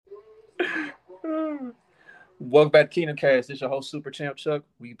Welcome back to Kingdom Cast. This is your host, Super Champ Chuck.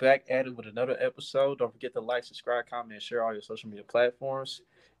 We back at it with another episode. Don't forget to like, subscribe, comment, and share all your social media platforms.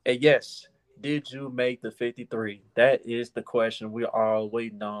 And yes, did you make the 53? That is the question we're all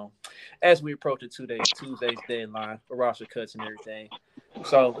waiting on as we approach the Tuesday's deadline for roster cuts and everything.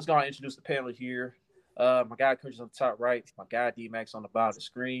 So let's go and introduce the panel here. My guy Coach is on the top right. My guy D Max on the bottom of the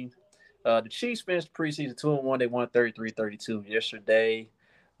screen. The Chiefs finished preseason 2-1. They won 33-32 yesterday.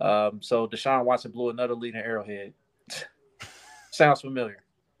 So Deshaun Watson blew another lead in Arrowhead. Sounds familiar.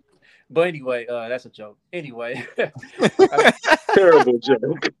 But anyway, that's a joke. Anyway, Terrible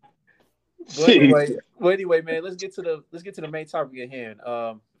joke. but anyway, man, let's get to the main topic at hand.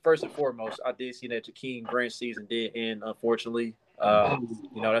 First and foremost, I did see that Jakeem Grant's season did end, unfortunately.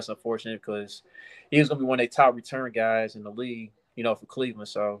 That's unfortunate because he was gonna be one of the top return guys in the league, for Cleveland.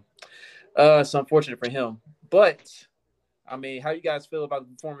 So it's unfortunate for him. But I mean, how you guys feel about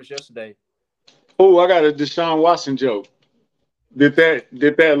the performance yesterday? Oh, I got a Deshaun Watson joke. Did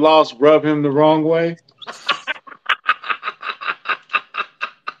that loss rub him the wrong way?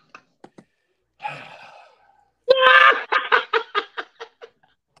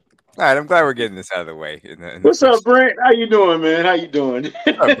 All right, I'm glad we're getting this out of the way. What's up, Brent? How you doing, man? How you doing?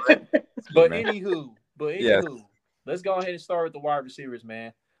 But anywho, Yes. let's go ahead and start with the wide receivers,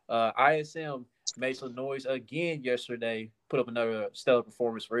 man. ISM made some noise again yesterday, put up another stellar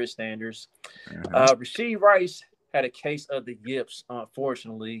performance for his standards. Rashee Rice had a case of the yips,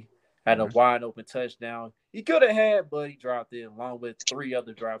 unfortunately. Had a wide open touchdown. He could have had, but he dropped it along with three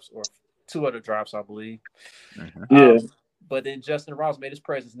other drops or two other drops, I believe. Yeah. But then Justin Ross made his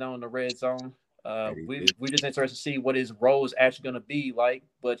presence known in the red zone. We just interested to see what his role is actually going to be like.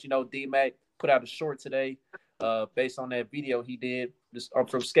 But D-Mac put out a short today, based on that video he did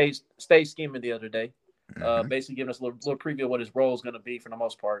from Stage Scheming the other day. Basically giving us a little preview of what his role is going to be for the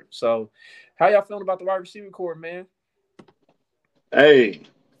most part. So, how y'all feeling about the wide receiver core, man? Hey,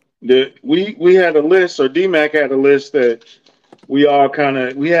 we had a list, or D-Mac had a list that we all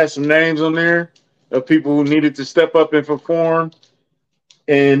we had some names on there of people who needed to step up and perform,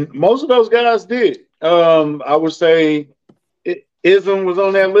 and most of those guys did. I would say Ism was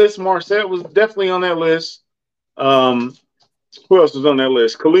on that list. Marset was definitely on that list. Who else was on that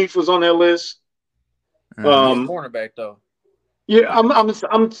list? Khalif was on that list. Cornerback though. Yeah, I'm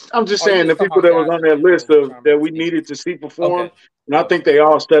just saying the people that was on that list that we needed to see perform, and I think they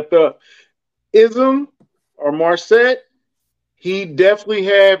all stepped up. Ism or Marset, he definitely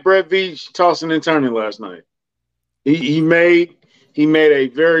had Brett Veach tossing and turning last night. He made a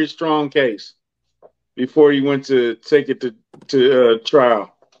very strong case before he went to take it to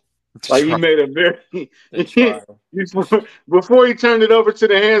trial. Like he made a very before he turned it over to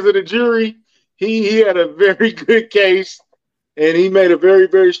the hands of the jury. He had a very good case, and he made a very,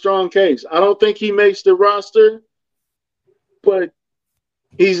 very strong case. I don't think he makes the roster, but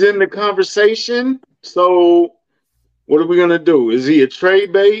he's in the conversation. So what are we going to do? Is he a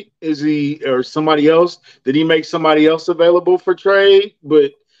trade bait? Is he or somebody else? Did he make somebody else available for trade?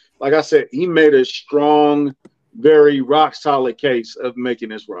 But like I said, he made a strong, very rock solid case of making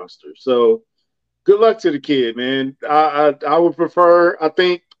this roster. So good luck to the kid, man. I would prefer. I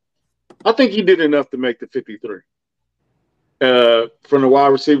think he did enough to make the 53 from the wide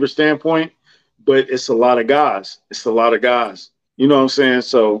receiver standpoint, but it's a lot of guys. You know what I'm saying?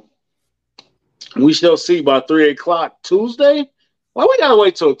 So we shall see by 3 o'clock Tuesday. Why we gotta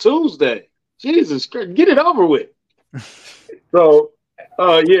wait till Tuesday? Jesus Christ, get it over with. So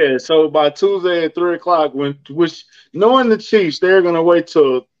so by Tuesday at 3 o'clock, which knowing the Chiefs, they're gonna wait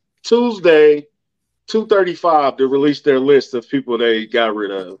till Tuesday 2:35 to release their list of people they got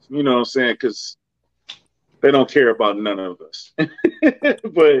rid of. You know what I'm saying? Because they don't care about none of us.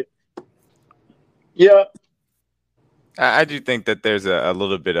 But yeah, I do think that there's a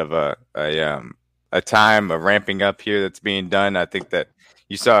little bit of a time of ramping up here that's being done. I think that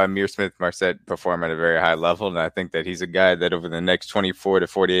you saw Amir Smith-Marset perform at a very high level, and I think that he's a guy that over the next 24 to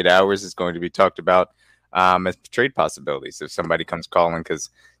 48 hours is going to be talked about as trade possibilities if somebody comes calling, because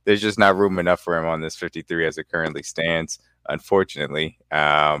there's just not room enough for him on this 53 as it currently stands, unfortunately.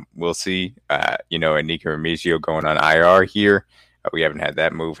 We'll see, Anika Remigio going on IR here. We haven't had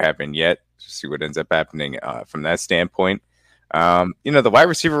that move happen yet. Just see what ends up happening from that standpoint. The wide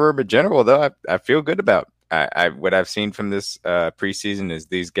receiver room in general, though, I feel good about. What I've seen from this preseason is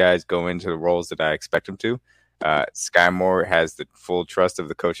these guys go into the roles that I expect them to. Sky Moore has the full trust of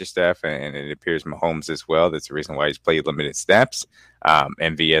the coaching staff, and it appears Mahomes as well. That's the reason why he's played limited snaps.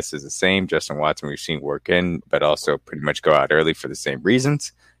 MVS is the same. Justin Watson we've seen work in, but also pretty much go out early for the same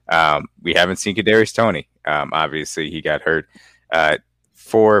reasons. We haven't seen Kadarius Toney. Obviously, he got hurt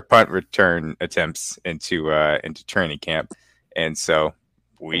 4 punt return attempts into training camp, and so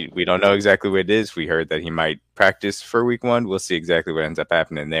we don't know exactly what it is. We heard that he might practice for week 1. We'll see exactly what ends up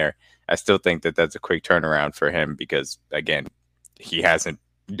happening there. I still think that that's a quick turnaround for him because, again, he hasn't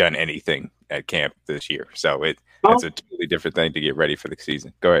done anything at camp this year, so it's a totally different thing to get ready for the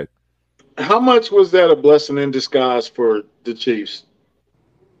season. Go ahead. How much was that a blessing in disguise for the Chiefs?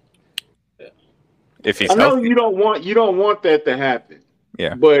 If he's I know healthy. you don't want that to happen.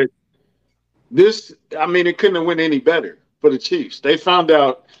 Yeah. But it couldn't have went any better for the Chiefs. They found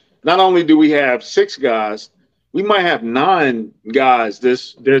out not only do we have 6 guys, we might have 9 guys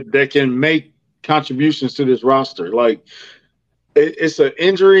that can make contributions to this roster. Like it's an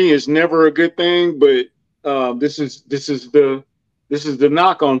injury is never a good thing, but this is the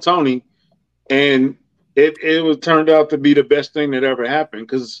knock on Tony, and it turned out to be the best thing that ever happened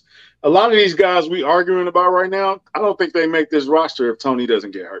because a lot of these guys we arguing about right now, I don't think they make this roster if Tony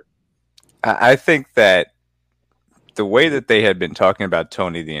doesn't get hurt. I think that the way that they had been talking about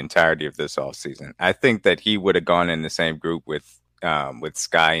Tony the entirety of this offseason, I think that he would have gone in the same group with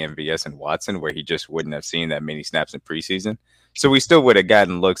Sky, MVS, and Watson, where he just wouldn't have seen that many snaps in preseason. So we still would have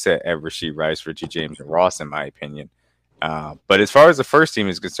gotten looks at Rashee Rice, Richie James, and Ross, in my opinion. But as far as the first team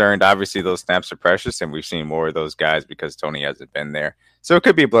is concerned, obviously those snaps are precious, and we've seen more of those guys because Tony hasn't been there. So it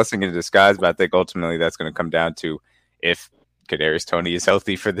could be a blessing in disguise, but I think ultimately that's going to come down to if Kadarius Toney is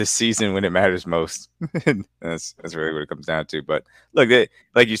healthy for this season when it matters most. that's really what it comes down to. But look,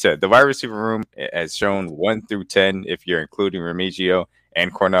 like you said, the wide receiver room has shown 1 through 10, if you're including Remigio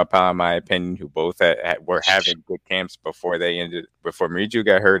and Cornell Powell, in my opinion, who both were having good camps before Remigio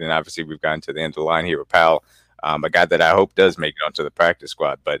got hurt. And obviously we've gotten to the end of the line here with Powell, a guy that I hope does make it onto the practice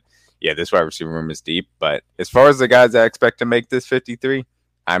squad. But yeah, this wide receiver room is deep. But as far as the guys I expect to make this 53,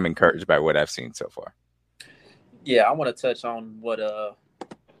 I'm encouraged by what I've seen so far. Yeah, I want to touch on what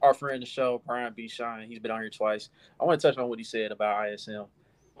our friend of the show, Brian B. Shine, he's been on here twice. I want to touch on what he said about ISM.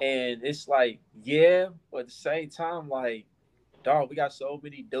 And it's like, yeah, but at the same time, like, dog, we got so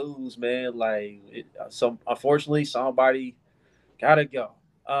many dudes, man. Like, unfortunately, somebody got to go.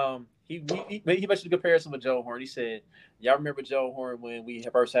 He mentioned the comparison with Joe Horn. He said, y'all remember Joe Horn when we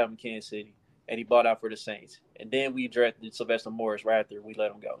first had him in Kansas City and he bought out for the Saints. And then we drafted Sylvester Morris right after we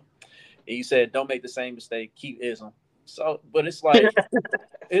let him go. And you said, don't make the same mistake, keep Ism. So, but it's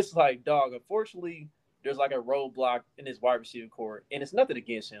like, dog, unfortunately, there's like a roadblock in his wide receiver core. And it's nothing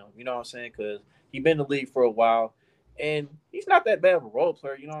against him, you know what I'm saying? Because he's been in the league for a while. And he's not that bad of a role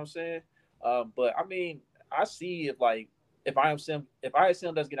player, you know what I'm saying? But, I mean, I see if ISM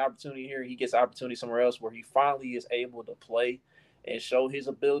doesn't get an opportunity here, he gets an opportunity somewhere else where he finally is able to play and show his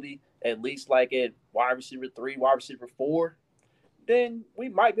ability, at least like at wide receiver 3, wide receiver 4, then we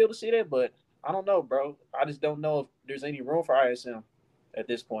might be able to see that. But I don't know, bro. I just don't know if there's any room for ISM at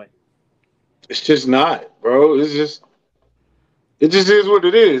this point. It's just not, bro. It just is what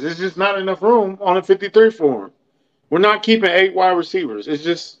it is. It's just not enough room on a 53 for him. We're not keeping 8 wide receivers. It's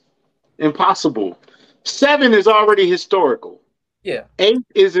just impossible. 7 is already historical. Yeah. 8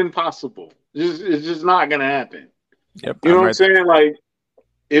 is impossible. It's just not going to happen. Yep, you know what I'm saying? Like,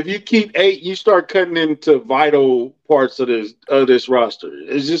 if you keep 8, you start cutting into vital parts of this roster.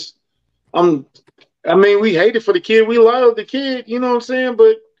 It's just, we hate it for the kid. We love the kid, you know what I'm saying?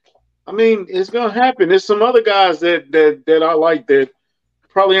 But, it's going to happen. There's some other guys that I like that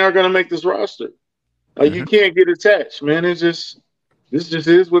probably aren't going to make this roster. Like, you can't get attached, man. This just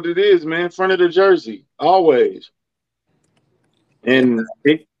is what it is, man. Front of the jersey, always. And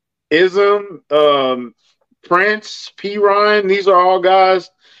Ism, Prince, P. Ryan, these are all guys.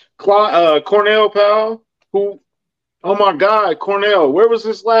 Cornell Powell, who, oh my God, Cornell, where was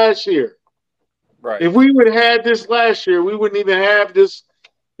this last year? Right. If we would have had this last year, we wouldn't even have this.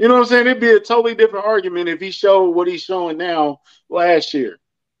 You know what I'm saying? It'd be a totally different argument if he showed what he's showing now last year.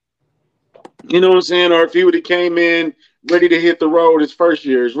 You know what I'm saying? Or if he would have came in ready to hit the road his first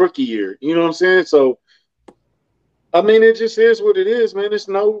year, his rookie year. You know what I'm saying? So, it just is what it is, man. It's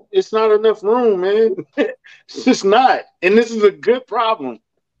not enough room, man. It's just not. And this is a good problem.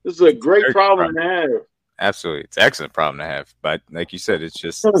 This is a great problem to have. Absolutely. It's an excellent problem to have. But like you said, it's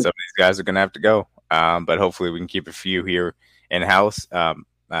just some of these guys are going to have to go. But hopefully we can keep a few here in-house.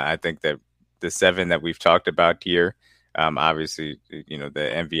 I think that the 7 that we've talked about here, obviously, the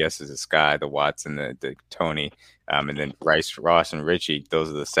MVS is the Sky, the Watson, the Tony, and then Rice, Ross, and Richie. Those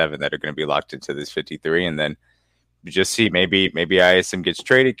are the 7 that are going to be locked into this 53. And then just see maybe ISM gets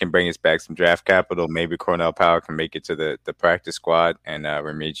traded, can bring us back some draft capital. Maybe Cornell Powell can make it to the practice squad, and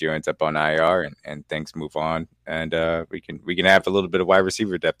Remigio ends up on IR, and things move on. And we can have a little bit of wide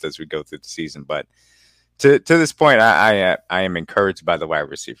receiver depth as we go through the season. But To this point, I am encouraged by the wide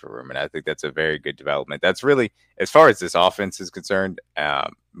receiver room, and I think that's a very good development. That's really, as far as this offense is concerned,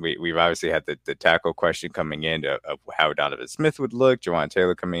 we've obviously had the tackle question coming in of how Donovan Smith would look, Jawan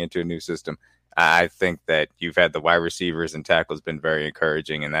Taylor coming into a new system. I think that you've had the wide receivers and tackles been very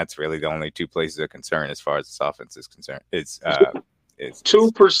encouraging, and that's really the only two places of concern as far as this offense is concerned. It's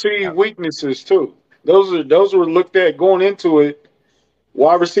two perceived weaknesses too. Those were looked at going into it.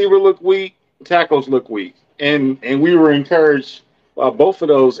 Wide receiver looked weak, tackles look weak, and we were encouraged by both of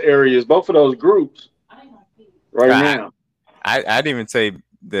those areas, both of those groups right now. I'd even say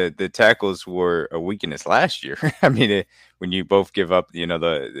the tackles were a weakness last year. I mean, when you both give up,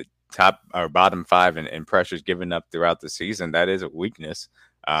 the top or bottom five and pressures given up throughout the season, that is a weakness.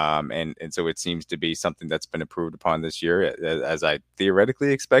 And so it seems to be something that's been improved upon this year, as I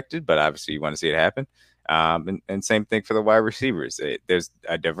theoretically expected, but obviously you want to see it happen. And same thing for the wide receivers. There's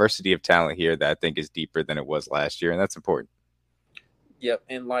a diversity of talent here that I think is deeper than it was last year, and that's important. Yep,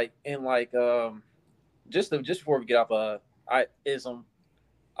 just before we get off, Ism,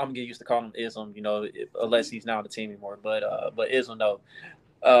 I'm gonna get used to calling him Ism, unless he's not on the team anymore. But Ism, no.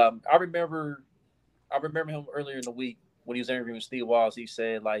 I remember him earlier in the week when he was interviewing Steve Walls. He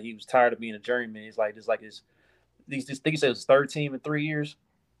said like he was tired of being a journeyman. He's like, think he said it was his third team in 3 years,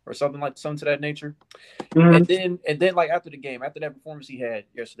 or something to that nature. Mm-hmm. And then like after the game, after that performance he had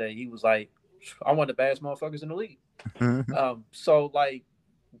yesterday, he was like, "I want the baddest motherfuckers in the league." So like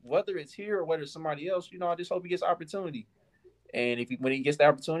whether it's here or whether it's somebody else, I just hope he gets opportunity. And when he gets the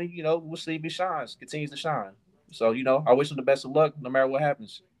opportunity, we'll see if he continues to shine. So, I wish him the best of luck no matter what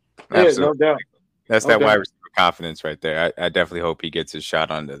happens. Yeah, no doubt. That's that wide receiver confidence right there. I definitely hope he gets his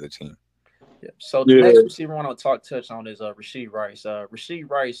shot onto the team. Yeah. So the next receiver I want to touch on is Rashee Rice. Rashee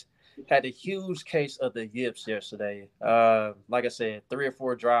Rice had a huge case of the yips yesterday. Like I said, 3 or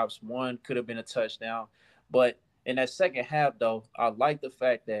 4 drops. One could have been a touchdown. But in that second half, though, I like the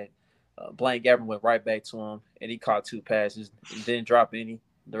fact that Blaine Gabbert went right back to him, and he caught 2 passes and didn't drop any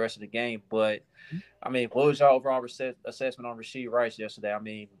the rest of the game. But, I mean, what was your overall assessment on Rashee Rice yesterday? I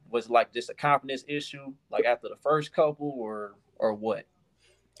mean, was it like just a confidence issue, like after the first couple, or what?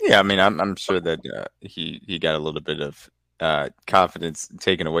 Yeah, I mean, I'm sure that he got a little bit of confidence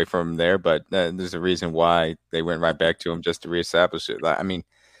taken away from him there, but there's a reason why they went right back to him just to reestablish it. I mean,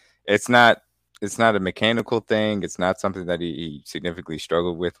 it's not a mechanical thing. It's not something that he significantly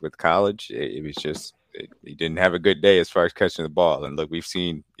struggled with college. It was just he didn't have a good day as far as catching the ball. And look, we've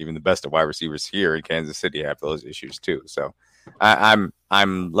seen even the best of wide receivers here in Kansas City have those issues too. So I'm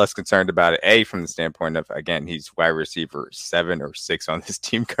less concerned about it. From the standpoint of, again, he's wide receiver 7 or 6 on this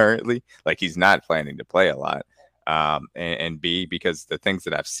team currently. Like, he's not planning to play a lot. And B, because the things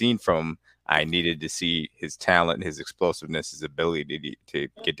that I've seen from him, I needed to see his talent, his explosiveness, his ability to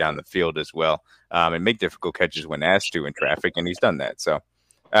get down the field as well, and make difficult catches when asked to in traffic, and he's done that. So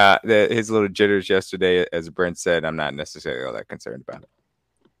his little jitters yesterday, as Brent said, I'm not necessarily all that concerned about it.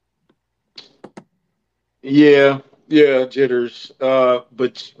 Yeah, jitters.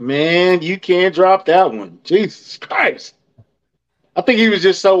 But, man, you can't drop that one. Jesus Christ. I think he was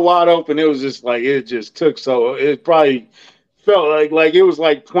just so wide open. It was just like it just took so – it probably – felt like it was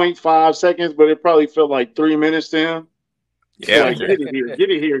like 0.5 seconds, but it probably felt like 3 minutes to him. Yeah, like, get it here. And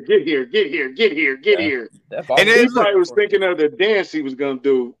he probably was thinking of the dance he was gonna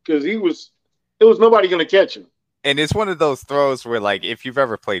do because it was nobody gonna catch him. And it's one of those throws where, like, if you've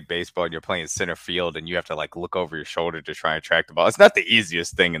ever played baseball and you're playing center field and you have to like look over your shoulder to try and track the ball, it's not the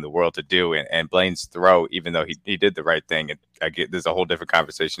easiest thing in the world to do. And Blaine's throw, even though he did the right thing, there's a whole different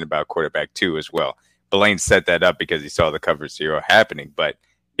conversation about quarterback 2 as well. Blaine set that up because he saw the cover 0 happening, but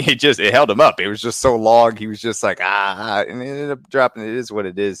it held him up. It was just so long. He was just like, and it ended up dropping. It is what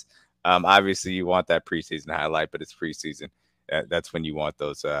it is. Obviously you want that preseason highlight, but it's preseason. That's when you want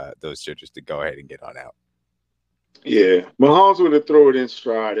those jitters to go ahead and get on out. Yeah. Mahomes would have thrown it in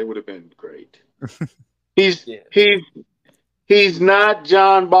stride. It would have been great. He's not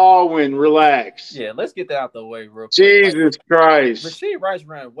John Baldwin. Relax. Yeah, let's get that out the way real quick. Jesus Christ. Rashee Rice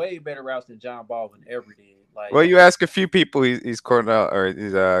ran way better routes than John Baldwin ever did. Well, you ask a few people, he's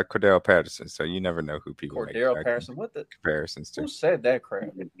Cordell Patterson, so you never know who people Cordell Patterson. What the comparisons to? Who said that crap?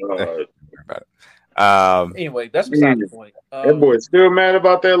 Anyway, that's beside the point. That boy's still mad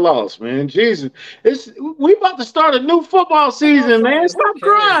about that loss, man. Jesus, we about to start a new football season, man. Stop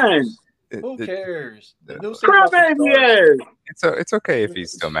crying. Who cares? Crybaby ass. It's okay if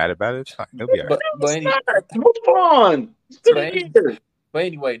he's still mad about it. It's fine. He'll be all right. Move on. But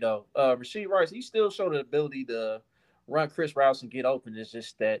anyway, though, Rashee Rice, he still showed the ability to run Chris routes and get open. It's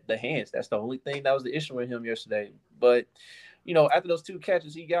just that the hands. That's the only thing that was the issue with him yesterday. But after those 2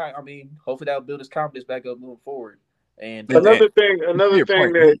 catches he got, I mean, hopefully that'll build his confidence back up moving forward. And another thing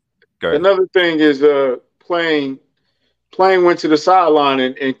is playing went to the sideline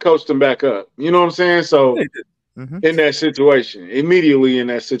and coached him back up. You know what I'm saying? So in that situation, immediately in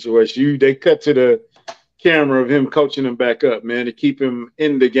that situation, they cut to the camera of him coaching him back up, man, to keep him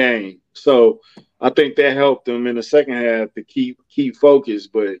in the game. So I think that helped him in the second half to keep focus.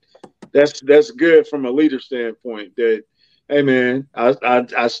 But that's good from a leader standpoint. That, hey man,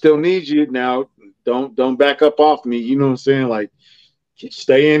 I still need you now. Don't back up off me. You know what I'm saying? Like,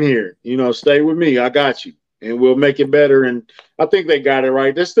 stay in here. Stay with me. I got you, and we'll make it better. And I think they got it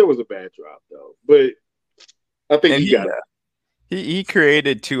right. There still was a bad drop though, but I think he got it. He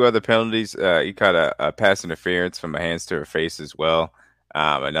created 2 other penalties. He caught a pass interference from a hands to her face as well.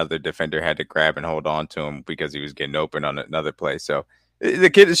 Another defender had to grab and hold on to him because he was getting open on another play. So the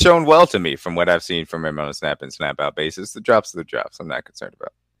kid has shown well to me from what I've seen from him on a snap and snap out basis. The drops are the drops. I'm not concerned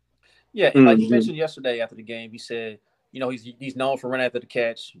about. Yeah, and like you mentioned yesterday after the game, he said, he's known for running after the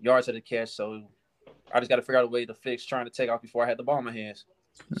catch, yards at the catch. So I just got to figure out a way to fix trying to take off before I had the ball in my hands.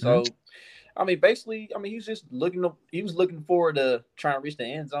 So, I mean, basically, he's just he was looking forward to trying to reach the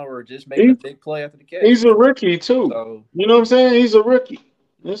end zone or just making a big play after the catch. He's a rookie too. So, you know what I'm saying? He's a rookie.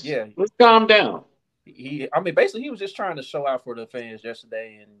 Let's calm down. Basically, he was just trying to show out for the fans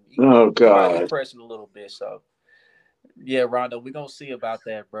yesterday, and he was pressing a little bit. So, yeah, Rondo, we're gonna see about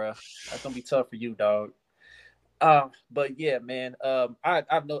that, bro. That's gonna be tough for you, dog. But yeah, man. I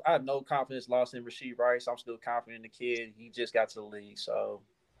have no confidence lost in Rashee Rice. I'm still confident in the kid. He just got to the league, so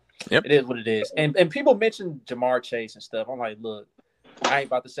it is what it is. And people mention Jamar Chase and stuff. I'm like, look, I ain't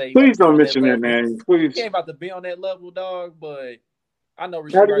about to say. Please don't mention that name. Please. He ain't about to be on that level, dog. But I know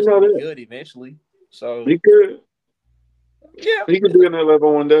Rashee Rice will be good eventually. So he could. Yeah, he could be on that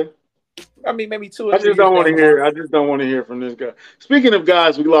level one day. I mean, maybe 2 or 3 I just don't want to hear. I just don't want to hear from this guy. Speaking of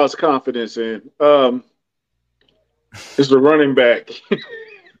guys we lost confidence in, it's the running back.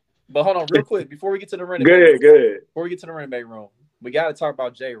 But hold on, real quick, before we get to the running back. Go ahead. Before we get to the running back room, we got to talk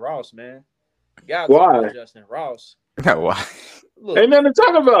about Jay Ross, man. Why? Talk about Justin Ross. Why? Look, ain't nothing to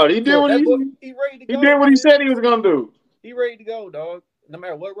talk about. He did what he ready to go. He did what he said he was gonna do. He ready to go, dog. No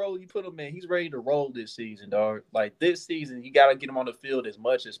matter what role you put him in, he's ready to roll this season, dog. Like this season, you got to get him on the field as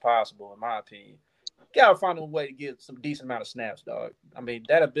much as possible, in my opinion. You got to find a way to get some decent amount of snaps, dog. I mean,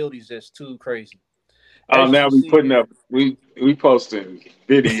 that ability is just too crazy. Now we putting up, we posting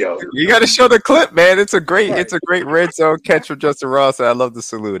video. You got to show the clip, man. It's a great red zone catch from Justin Ross. I love the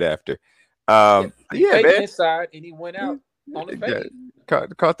salute after. Man. Inside and he went out on the fade.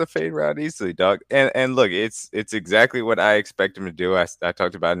 Caught the fade route easily, dog. And look, it's exactly what I expect him to do. I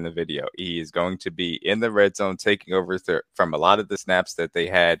talked about in the video. He is going to be in the red zone, taking over from a lot of the snaps that they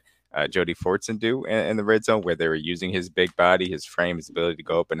had Jody Fortson do in the red zone, where they were using his big body, his frame, his ability to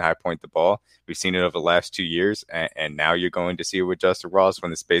go up and high point the ball. We've seen it over the last 2 years, and now you're going to see it with Justin Ross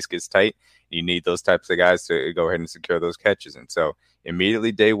when the space gets tight. You need those types of guys to go ahead and secure those catches. And so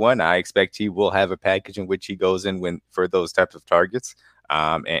immediately day one, I expect he will have a package in which he goes in for those types of targets.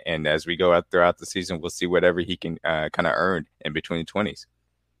 And as we go out throughout the season, we'll see whatever he can kind of earn in between the 20s.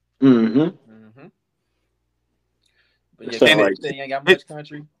 But yeah, you ain't got much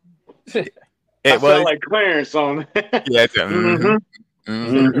country. I felt like Clarence on that. Yeah,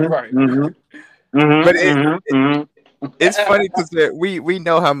 right. But it's funny because we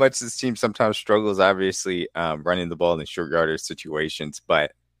know how much this team sometimes struggles, obviously, running the ball in short yardage situations.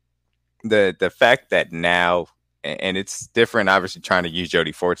 But the fact that now, and it's different, obviously, trying to use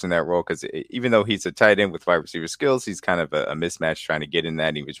Jody Fortson in that role, because even though he's a tight end with wide receiver skills, he's kind of a mismatch trying to get in that.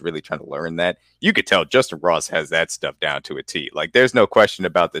 And he was really trying to learn that. You could tell Justin Ross has that stuff down to a T. Like, there's no question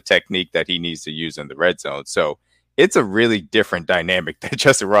about the technique that he needs to use in the red zone. So it's a really different dynamic that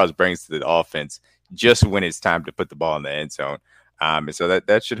Justin Ross brings to the offense just when it's time to put the ball in the end zone. And so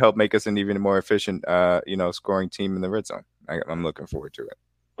that should help make us an even more efficient, scoring team in the red zone. I'm looking forward to it.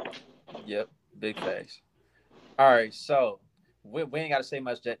 Yep, big facts. All right, so we ain't got to say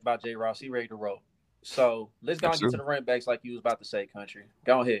much about Jay Ross. He ready to roll. So let's go and get to the running backs like you was about to say, Country.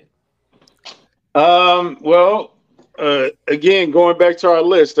 Go ahead. Again, going back to our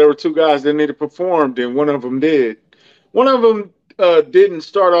list, there were 2 guys that needed to perform, and one of them did. One of them didn't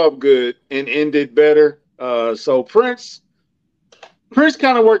start off good and ended better. So Prince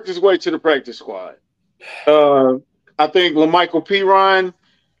kind of worked his way to the practice squad. I think LaMichael Pirine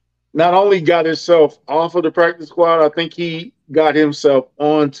not only got himself off of the practice squad, I think he got himself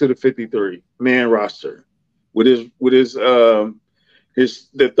onto the 53-man roster with the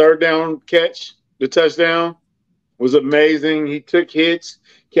third down catch, the touchdown was amazing. He took hits,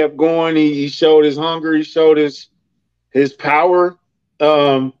 kept going. He showed his hunger. He showed his his power.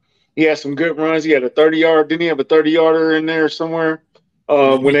 He had some good runs. He had a 30-yard. Didn't he have a 30-yarder in there somewhere?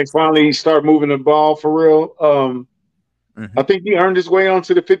 When they finally start moving the ball for real. I think he earned his way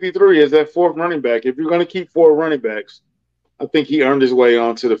onto the 53 as that fourth running back. If you're going to keep four running backs, I think he earned his way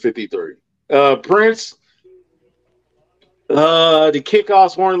onto the 53. Prince, the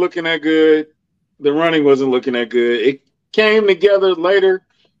kickoffs weren't looking that good. The running wasn't looking that good. It came together later,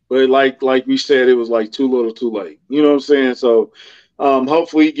 but like we said, it was like too little, too late. You know what I'm saying? So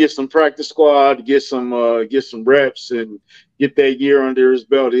hopefully he gets some practice squad, get some reps, and get that year under his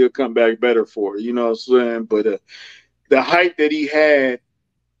belt. He'll come back better for it. You know what I'm saying? But the height that he had,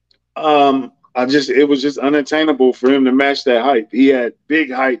 it was just unattainable for him to match that height. He had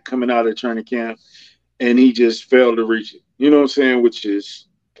big height coming out of training camp, and he just failed to reach it. You know what I'm saying? Which is,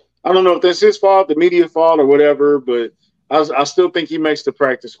 I don't know if that's his fault, the media fault, or whatever, but I still think he makes the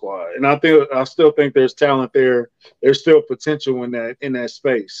practice squad, and I still think there's talent there. There's still potential in that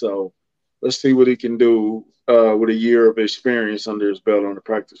space. So let's see what he can do with a year of experience under his belt on the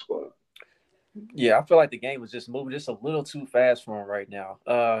practice squad. Yeah, I feel like the game was just moving just a little too fast for him right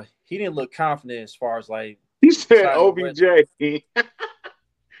now. He didn't look confident as far as like he said OBJ.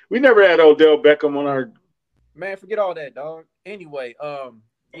 We never had Odell Beckham on our man. Forget all that, dog. Anyway,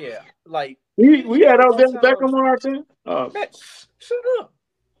 yeah, like we had Odell Beckham on our team. Man, shut up.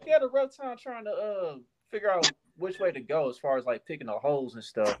 He had a rough time trying to figure out which way to go as far as like picking the holes and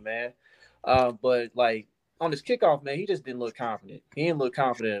stuff, man. But like on his kickoff, man, he just didn't look confident. He didn't look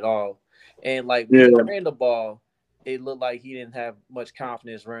confident at all. And like when he ran the ball, it looked like he didn't have much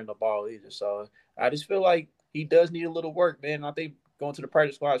confidence running the ball either. So I just feel like he does need a little work, man. I think going to the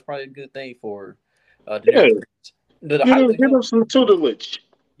practice squad is probably a good thing for give him some tutelage.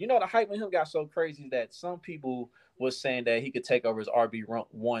 You know, the hype with him got so crazy that some people was saying that he could take over as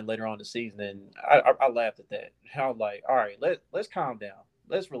RB1 later on in the season, and I laughed at that. I was like, all right, let's calm down,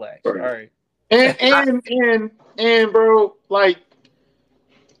 let's relax, all right. And bro, like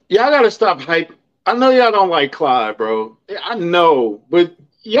y'all gotta stop hype. I know y'all don't like Clyde, bro. I know, but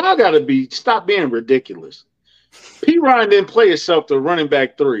y'all gotta stop being ridiculous. P. Ryan didn't play himself to running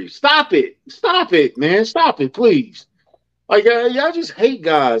back 3. Stop it, man. Stop it, please. Like y'all just hate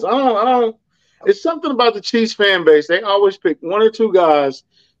guys. I don't. It's something about the Chiefs fan base. They always pick one or two guys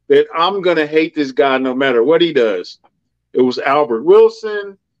that I'm gonna hate this guy no matter what he does. It was Albert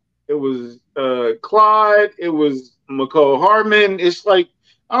Wilson. It was Clyde. It was McCole Hardman. It's like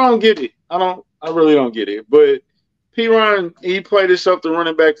I don't get it. I really don't get it. But P. Ryan, he played himself to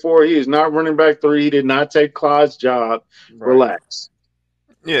running back 4. He is not running back 3. He did not take Clyde's job. Right. Relax.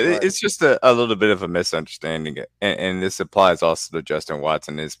 Yeah, it's just a little bit of a misunderstanding, and this applies also to Justin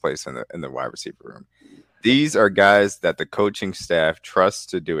Watson, his place in the wide receiver room. These are guys that the coaching staff trusts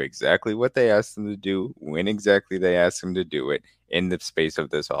to do exactly what they ask them to do, when exactly they ask them to do it in the space of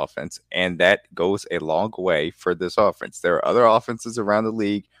this offense, and that goes a long way for this offense. There are other offenses around the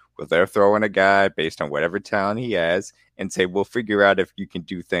league where they're throwing a guy based on whatever talent he has and say, we'll figure out if you can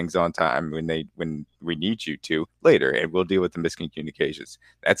do things on time when we need you to later, and we'll deal with the miscommunications.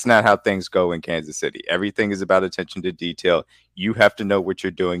 That's not how things go in Kansas City. Everything is about attention to detail. You have to know what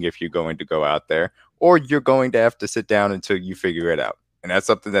you're doing if you're going to go out there, or you're going to have to sit down until you figure it out. And that's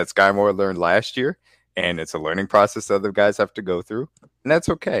something that Sky Moore learned last year, and it's a learning process other guys have to go through, and that's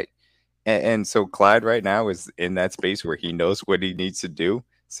okay. And so Clyde right now is in that space where he knows what he needs to do,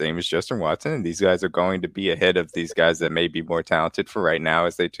 same as Justin Watson, and these guys are going to be ahead of these guys that may be more talented for right now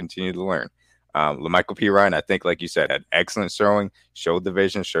as they continue to learn. LaMichael P. Ryan, I think, like you said, had excellent throwing, showed the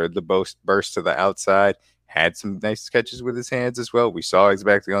vision, showed the burst to the outside, had some nice catches with his hands as well. We saw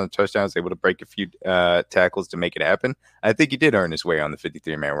exactly on the touchdowns, able to break a few tackles to make it happen. I think he did earn his way on the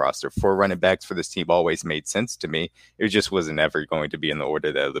 53-man roster. 4 running backs for this team always made sense to me. It just wasn't ever going to be in the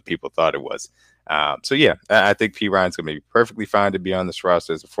order that the people thought it was. So, yeah, I think P. Ryan's going to be perfectly fine to be on this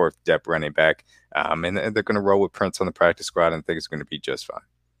roster as a 4th depth running back. And they're going to roll with Prince on the practice squad, and I think it's going to be just fine.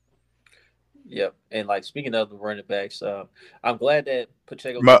 Yep, and like speaking of the running backs, I'm glad that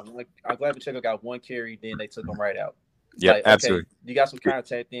Pacheco got 1 carry. Then they took him right out. Yeah, like, absolutely. Okay, you got some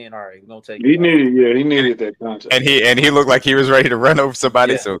contact in. All right, we're gonna take. He needed that contact, and he looked like he was ready to run over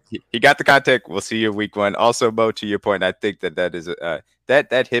somebody. Yeah. So he got the contact. We'll see you week 1. Also, Bo, to your point, I think that is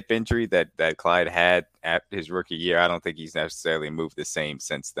that hip injury that Clyde had at his rookie year. I don't think he's necessarily moved the same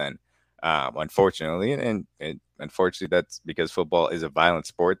since then. Unfortunately, and unfortunately, that's because football is a violent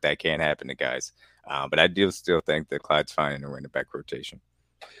sport. That can't happen to guys. But I do still think that Clyde's fine in the running back rotation.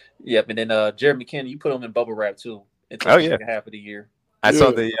 Yep, and then Jared McKinnon, you put him in bubble wrap too until the second half of the year. I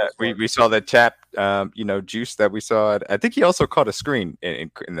saw the we saw that chap, Juice that we saw. I think he also caught a screen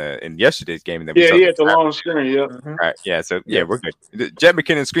in yesterday's game. And then we saw he had the long screen. Yeah. Mhm. All right, yeah. So we're good. The Jet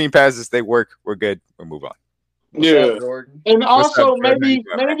McKinnon screen passes, they work. We're good. We'll move on. What's Yeah. up, Jordan? And also, up,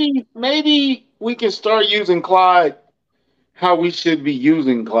 Jordan? maybe we can start using Clyde how we should be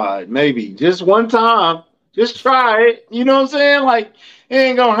using Clyde. Maybe just one time, just try it. You know what I'm saying? Like, it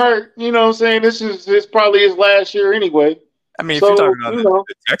ain't gonna hurt. You know what I'm saying? This probably his last year anyway. I mean, if So, you're talking about you know.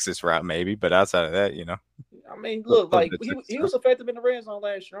 the Texas route, maybe, but outside of that, I mean, look, like he was effective in the red zone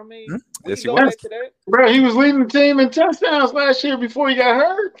last year. I mean, we Yes, can he go was. back to that. Bro, he was leading the team in touchdowns last year before he got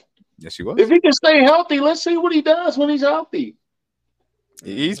hurt. Yes, he was. If he can stay healthy, let's see what he does when he's healthy.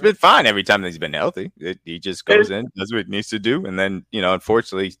 He's been fine every time that he's been healthy. He just goes in, does what he needs to do, and then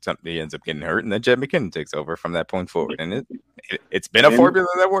unfortunately, he ends up getting hurt, and then Jet McKinnon takes over from that point forward, and it's been a formula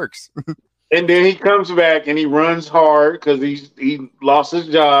that works. And then he comes back and he runs hard because he lost his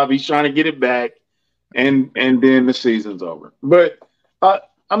job. He's trying to get it back, and then the season's over. But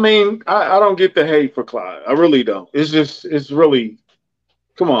I mean, I don't get the hate for Clyde. I really don't. It's really,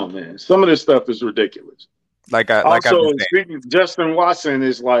 come on, man. Some of this stuff is ridiculous. Also, speaking, Justin Watson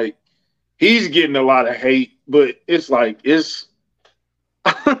is like, he's getting a lot of hate, but it's like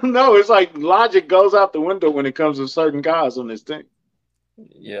no, it's like logic goes out the window when it comes to certain guys on this team.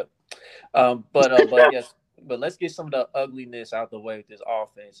 Yep. But yes, but let's get some of the ugliness out the way with this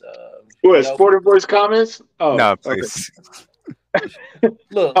offense. Sporting Voice comments? Oh, no, please.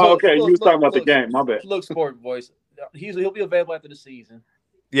 Look. Okay. You was talking about the game. My bad. Look, Sporting Voice. He'll be available after the season.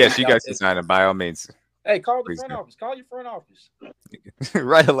 Yes, you guys can sign him by all means. Hey, call the front office. Call your front office.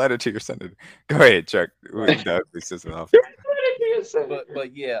 Write a letter to your senator. Go ahead, Chuck. But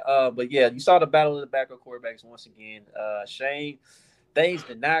yeah, you saw the battle of the backup quarterbacks once again. Shane, things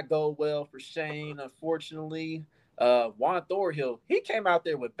did not go well for Shane, unfortunately. Juan Thornhill, he came out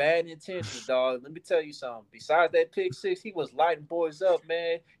there with bad intentions, dog. Let me tell you something. Besides that pick six, he was lighting boys up,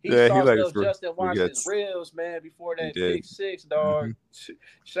 man. He saw Justin Watson's ribs, man, before that pick six, dog. Mm-hmm.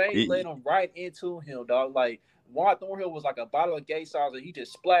 Shane led him right into him, dog. Like, Juan Thornhill was like a bottle of gay sauce, and he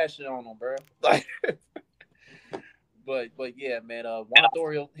just splashed it on him, bro. Like, but yeah, man. Juan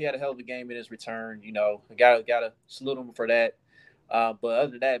Thornhill, he had a hell of a game in his return. Gotta salute him for that. But other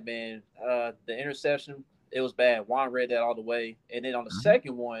than that, man, the interception, it was bad. Juan read that all the way. And then on the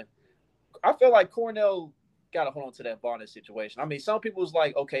second one, I feel like Cornell got to hold on to that ball in this situation. I mean, some people was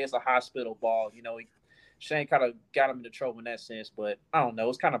like, okay, it's a hospital ball. Shane kind of got him into trouble in that sense. But I don't know.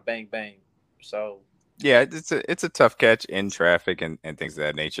 It's kind of bang, bang. So. Yeah, it's a tough catch in traffic and things of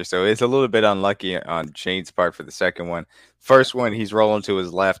that nature. So it's a little bit unlucky on Shane's part for the second one. First one, he's rolling to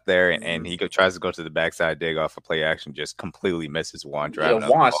his left there, and he tries to go to the backside dig off a play action, just completely misses Juan driving. Yeah,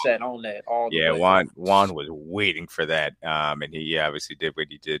 Juan sat on that all the way. Yeah, Juan was waiting for that, and he obviously did what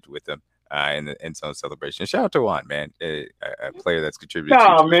he did with them in the end zone celebration. Shout out to Juan, man, a player that's contributed.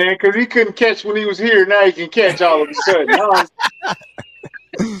 No, man, because he couldn't catch when he was here. Now he can catch all of a sudden.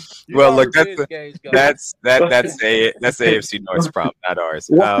 Well, look, that's the AFC North's problem, not ours.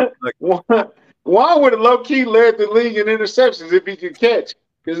 Juan would have low key led the league in interceptions if he could catch,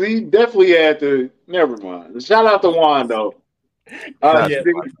 because he definitely had to. Never mind. Shout out to Juan though.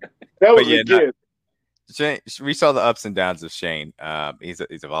 That was a gift. Shane, we saw the ups and downs of Shane. He's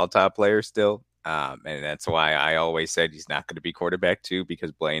a volatile player still. And that's why I always said he's not going to be quarterback 2,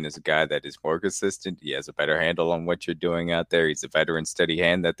 because Blaine is a guy that is more consistent. He has a better handle on what you're doing out there. He's a veteran, steady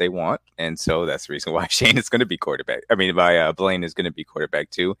hand that they want. And so that's the reason why Shane is going to be quarterback. I mean, Blaine is going to be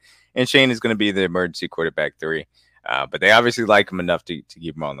quarterback 2, and Shane is going to be the emergency quarterback 3. But they obviously like him enough to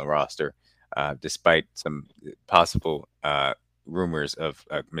keep him on the roster, despite some possible rumors of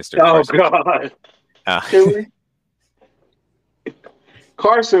Mr. Carson. God.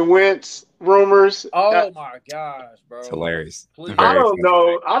 Carson Wentz rumors. Oh my gosh, bro! It's hilarious. I don't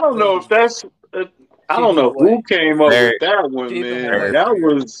know if that's. I don't know who came up with that one, man. That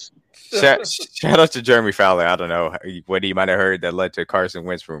was. Shout out to Jeremy Fowler. I don't know what he might have heard that led to Carson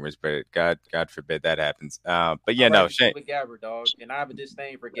Wentz rumors, but God forbid that happens. But yeah, no, Shane. With Gabbert, dog, and I have a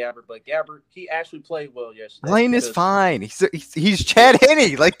disdain for Gabbert, but Gabbert, he actually played well yesterday. Blaine is fine. He's Chad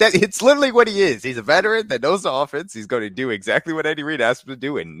Henne, like that. It's literally what he is. He's a veteran that knows the offense. He's going to do exactly what Eddie Reed asked him to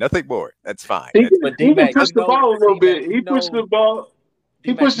do, and nothing more. That's fine. He pushed the ball a little bit. He pushed the ball.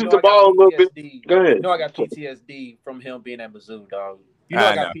 He pushes the ball a little bit. Go ahead. I got PTSD from him being at Mizzou, dog.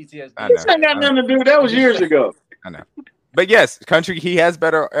 I got PTSD. This ain't got nothing to do. That was years ago. I know. But yes, country, he has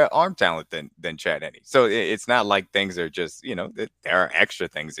better arm talent than Chad Henne. So it's not like things are just, there are extra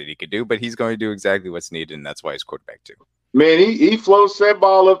things that he could do, but he's going to do exactly what's needed, and that's why he's quarterback 2. Man, he floats that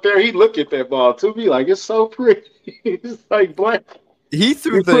ball up there. He look at that ball too. Be like, it's so pretty. It's like black. He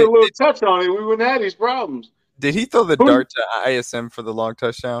threw He put a little touch on it. We wouldn't have these problems. Did he throw the dart to ISM for the long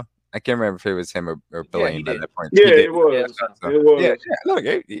touchdown? I can't remember if it was him or Billane at that point. Yeah, it was. It was. Yeah, look,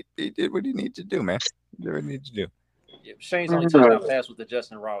 he did what he needed to do, man. He did what he needed to do. Yeah, Shane's only touchdown pass was to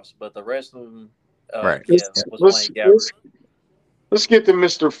Justin Ross, but the rest of them, right. was playing Gabbert. Let's get to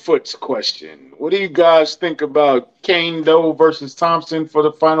Mr. Foot's question. What do you guys think about Kane Doe versus Thompson for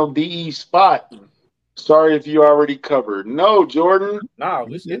the final DE spot? Sorry if you already covered. No, Jordan. No,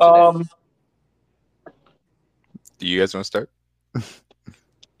 let's get to that. Do you guys want to start?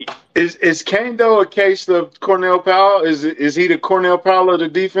 Is Kane Doe a case of Cornell Powell? Is he the Cornell Powell of the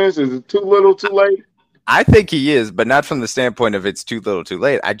defense? Is it too little, too late? I think he is, but not from the standpoint of it's too little, too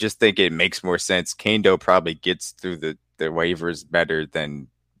late. I just think it makes more sense. Kane Doe probably gets through the waivers better than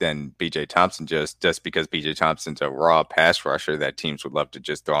BJ Thompson just because BJ Thompson's a raw pass rusher that teams would love to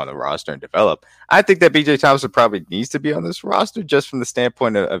just throw on the roster and develop. I think that BJ Thompson probably needs to be on this roster just from the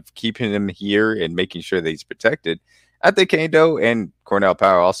standpoint of keeping him here and making sure that he's protected. I think Kane Doe and Cornell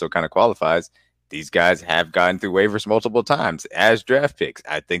Powell also kind of qualifies. These guys have gotten through waivers multiple times as draft picks.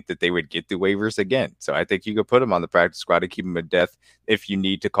 I think that they would get through waivers again. So I think you could put them on the practice squad and keep them at depth if you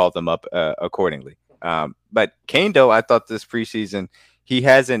need to call them up accordingly. But Kane Doe, I thought this preseason, he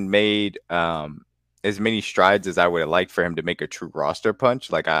hasn't made as many strides as I would have liked for him to make a true roster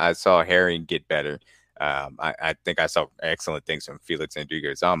punch. Like I saw Herring get better. I think I saw excellent things from Felix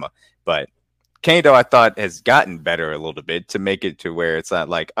Andujar-Uzomah. But Kane Doe, I thought, has gotten better a little bit to make it to where it's not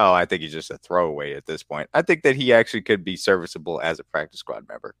like, oh, I think he's just a throwaway at this point. I think that he actually could be serviceable as a practice squad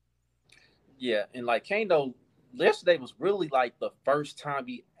member. Yeah, and like Kane Doe, yesterday was really like the first time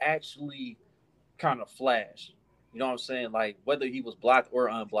he actually kind of flashed. You know what I'm saying? Like whether he was blocked or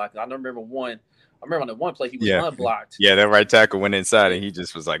unblocked. I remember on the one play he was unblocked. Yeah, that right tackle went inside and he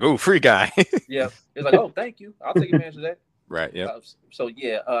just was like, "Oh, free guy." Yeah, it's like, "Oh, thank you. I'll take advantage of that." Right. Yeah.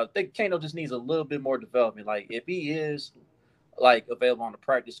 I think Kane Doe just needs a little bit more development. Like if he is like available on the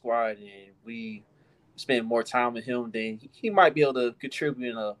practice squad and we spend more time with him, then he might be able to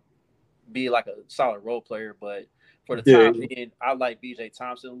contribute and be like a solid role player. But for the time being, I like BJ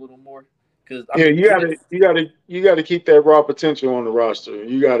Thompson a little more. You gotta keep that raw potential on the roster.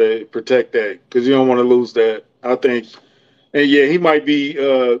 You gotta protect that because you don't want to lose that. I think, and yeah, he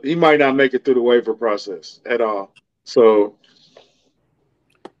might not make it through the waiver process at all. So,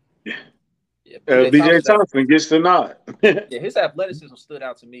 BJ Thompson gets the nod. Yeah, his athleticism stood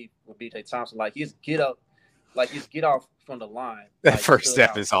out to me with BJ Thompson. Like his get off from the line. That first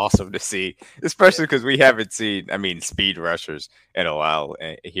step is awesome to see, especially because we haven't seen, speed rushers in a while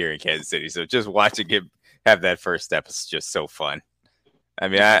here in Kansas City. So just watching him have that first step is just so fun. I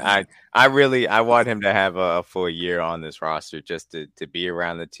want him to have a full year on this roster just to be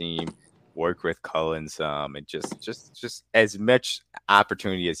around the team, work with Cullen some, and just as much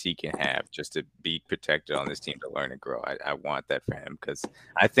opportunity as he can have just to be protected on this team to learn and grow. I want that for him because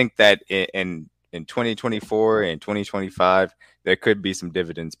I think that in 2024 and 2025, there could be some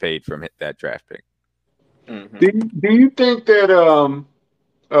dividends paid from that draft pick. Mm-hmm. Do you think that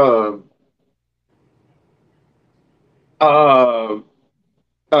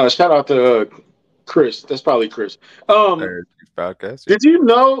shout out to Chris? That's probably Chris. Podcast. Did you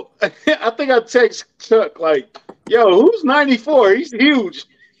know? I think I text Chuck like, "Yo, who's 94? He's huge."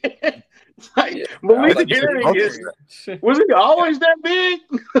 Malik Herring was he always that big?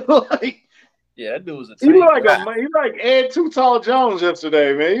 Yeah, that dude was a tank. He like Ed Too Tall Jones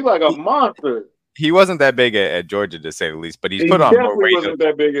yesterday, man. He like a monster. He wasn't that big at Georgia, to say the least, but he put on more weight. He wasn't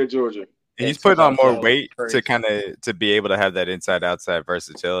that big at Georgia. He's putting on more weight to be able to have that inside-outside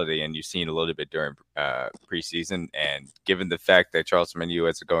versatility, and you've seen a little bit during preseason. And given the fact that Charles Omenihu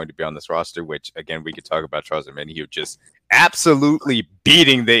is going to be on this roster, which again we could talk about Charles Omenihu just absolutely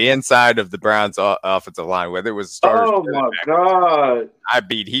beating the inside of the Browns offensive line, whether it was starters. Oh my God!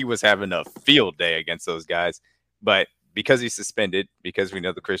 He was having a field day against those guys, but because he's suspended, because we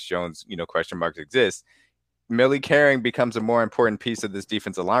know the Chris Jones question marks exist. Malik Herring becomes a more important piece of this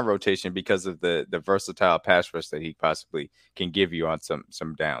defensive line rotation because of the versatile pass rush that he possibly can give you on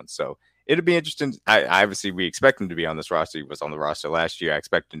some downs. So it'll be interesting. Obviously, we expect him to be on this roster. He was on the roster last year. I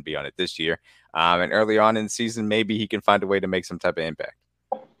expect him to be on it this year. And early on in the season, maybe he can find a way to make some type of impact.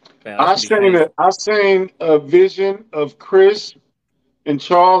 I seen a vision of Chris and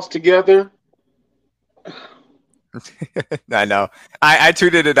Charles together. I know. I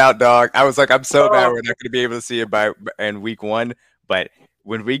tweeted it out, dog. I was like, I'm so mad we're not going to be able to see it in week 1. But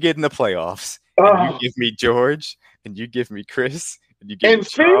when we get in the playoffs, and you give me George, and you give me Chris, and you give me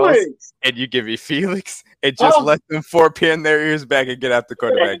Charles, Felix, and you give me Felix, and just let them 4 pin their ears back and get out the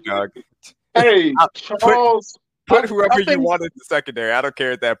quarterback, dog. Hey, Charles. Put whoever you want in the secondary. I don't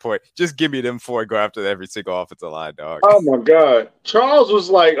care at that point. Just give me them 4 and go after every single offensive line, dog. Oh my God, Charles was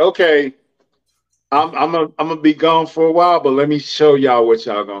like, okay, I'm gonna be gone for a while, but let me show y'all what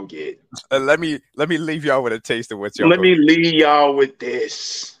y'all gonna get. Let me leave y'all with a taste of what y'all. Let me leave y'all with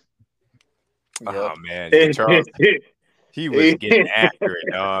this. Oh man, yeah, Charles. He was getting after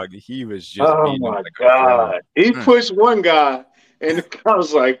it, dog. He was just. Oh my God! He pushed one guy, and I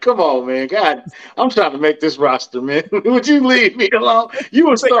was like, "Come on, man! God, I'm trying to make this roster, man. Would you leave me alone? You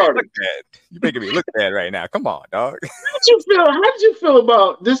were starting. You're making me look bad right now. Come on, dog. How did you feel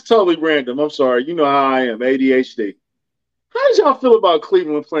about this? Totally random. I'm sorry. You know how I am, ADHD. How did y'all feel about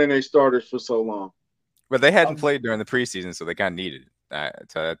Cleveland playing their starters for so long? Well, they hadn't played during the preseason, so they kind of needed it.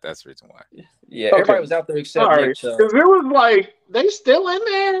 So that's the reason why. Yeah, everybody was out there except Nick. Because it was like they still in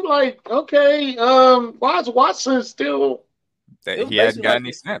there. Like, okay, why is Watson still? He hadn't got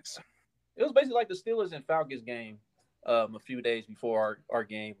any snaps. It was basically like the Steelers and Falcons game a few days before our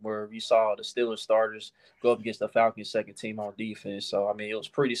game, where we saw the Steelers starters go up against the Falcons second team on defense. So I mean, it was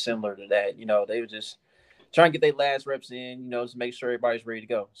pretty similar to that. You know, they were just trying to get their last reps in. You know, just make sure everybody's ready to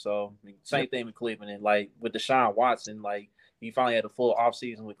go. So same thing with Cleveland, and like with Deshaun Watson, like. He finally had a full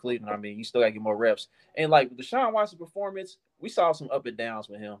offseason with Cleveland. I mean, you still got to get more reps. And, like, with Deshaun Watson's performance, we saw some up and downs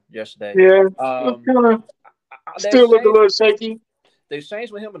with him yesterday. Yeah. Still look a little shaky. They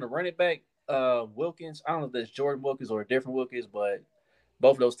changed with him in the running back, Wilkins. I don't know if that's Jordan Wilkins or a different Wilkins, but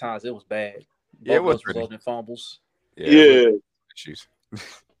both of those times it was bad. Both it was resulting in fumbles. Yeah. Issues.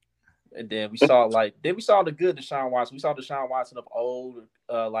 And then we saw the good Deshaun Watson. We saw Deshaun Watson of old,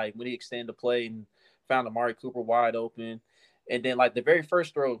 like when he extended the play and found Amari Cooper wide open. And then, like, the very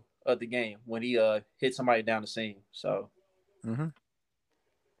first throw of the game when he hit somebody down the seam. So, and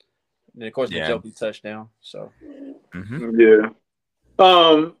then, of course, the Joker touchdown. So, yeah.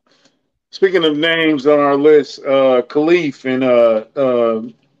 Speaking of names on our list, Khalif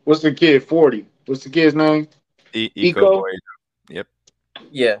and what's the kid? 40. What's the kid's name? Eco. Yep.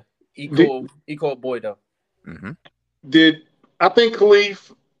 Yeah. Eco Boydo. I think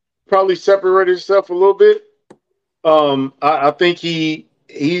Khalif probably separated himself a little bit. I think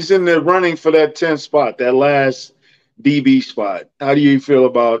he's in the running for that 10th spot, that last DB spot. How do you feel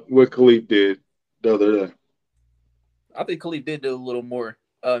about what Khalif did the other day? I think Khalif did do a little more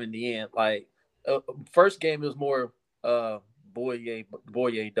in the end. Like, first game it was more Boye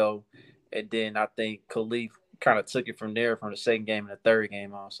though, and then I think Khalif kind of took it from there from the second game and the third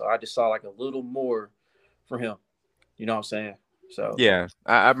game on. So I just saw like a little more from him. You know what I'm saying? So yeah,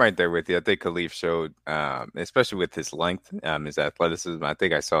 I'm right there with you. I think Khalif showed, especially with his length, his athleticism. I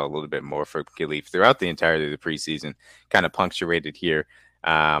think I saw a little bit more for Khalif throughout the entirety of the preseason, kind of punctuated here.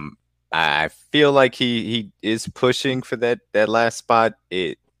 I feel like he is pushing for that last spot.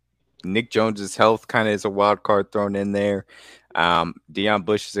 Nick Jones's health kind of is a wild card thrown in there. Deion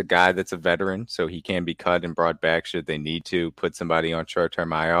Bush is a guy that's a veteran, so he can be cut and brought back should they need to put somebody on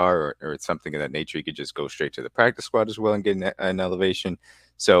short-term IR or something of that nature. He could just go straight to the practice squad as well and get an elevation.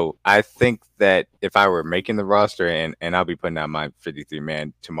 So I think that if I were making the roster, and I'll be putting out my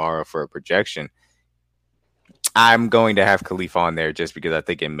 53-man tomorrow for a projection, I'm going to have Khalif on there just because I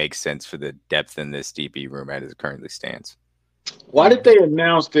think it makes sense for the depth in this DB room as it currently stands. Why did they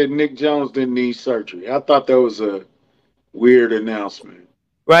announce that Nick Jones didn't need surgery? I thought that was a weird announcement.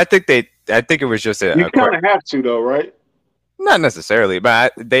 Well, I think it was just you kind of have to, though, right? Not necessarily,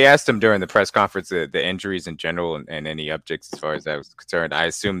 but they asked him during the press conference the injuries in general and any objects as far as that was concerned. I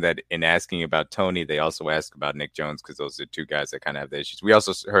assume that in asking about Tony, they also asked about Nick Jones because those are two guys that kind of have the issues. We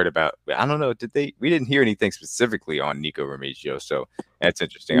also heard about, I don't know, we didn't hear anything specifically on Nico Remigio, so that's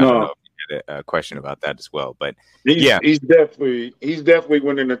interesting. No. I don't know if you had a question about that as well, but he's definitely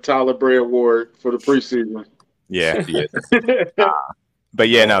winning the Tyler Bray Award for the preseason. Yeah, he is. But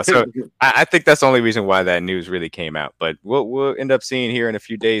yeah, no. So I think that's the only reason why that news really came out. But we'll end up seeing here in a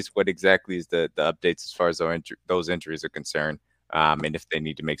few days what exactly is the updates as far as those injuries are concerned, and if they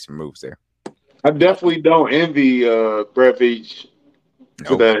need to make some moves there. I definitely don't envy Brett Veach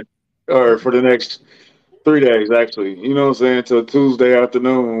for that, or for the next 3 days. Actually, you know what I'm saying, until Tuesday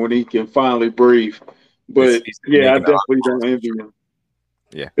afternoon when he can finally breathe. But I definitely don't envy him.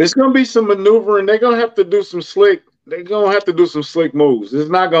 Yeah, it's gonna be some maneuvering. They're gonna have to do some slick. They're going to have to do some slick moves.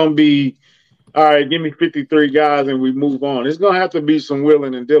 It's not going to be, all right, give me 53 guys and we move on. It's going to have to be some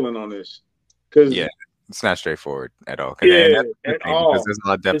willing and dealing on this. Yeah, it's not straightforward at all. Yeah, at all. There's a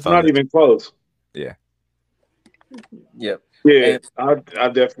lot of depth. It's not even close. Yeah. Yep. Yeah, I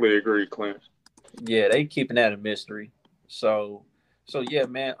definitely agree, Clarence. Yeah, they keeping that a mystery. So yeah,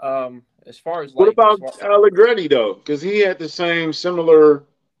 man. As far as what about Allegretti though? Because he had the similar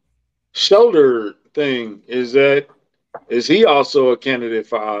shoulder thing. Is he also a candidate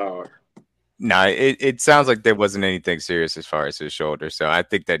for IR? No, it sounds like there wasn't anything serious as far as his shoulder. So I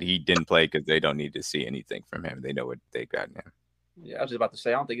think that he didn't play because they don't need to see anything from him. They know what they got in him. Yeah, I was just about to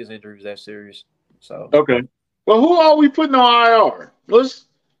say I don't think his injury was that serious. So Okay. Well, who are we putting on IR?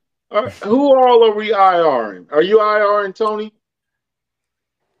 Who all are we IRing? Are you IRing Tony?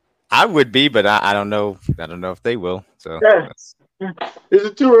 I would be, but I don't know. I don't know if they will. So Yeah. Is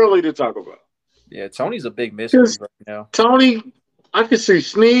it too early to talk about? yeah, Tony's a big mystery right now. Tony, I could see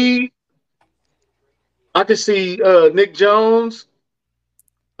Snead. I could see Nick Jones.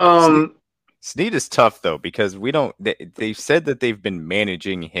 Snead is tough though because we don't. They've said that they've been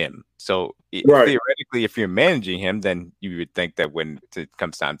managing him. So Right. theoretically, if you're managing him, then you would think that when it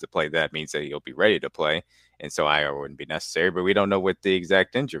comes time to play, that means that he'll be ready to play, and so IR wouldn't be necessary. But we don't know what the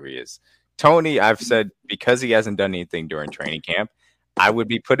exact injury is. Tony, I've said because he hasn't done anything during training camp, I would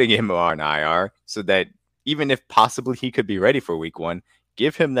be putting him on IR so that even if possibly he could be ready for week 1,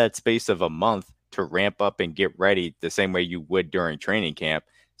 give him that space of a month to ramp up and get ready the same way you would during training camp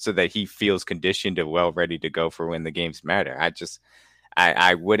so that he feels conditioned and well ready to go for when the games matter.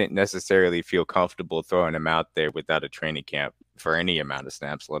 I wouldn't necessarily feel comfortable throwing him out there without a training camp for any amount of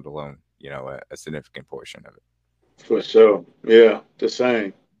snaps, let alone, a significant portion of it. For sure. Yeah, the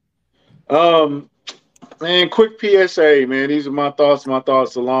same. Man, quick PSA, man. These are my thoughts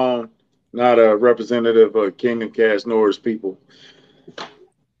alone, not a representative of Kingdom Cast nor his people.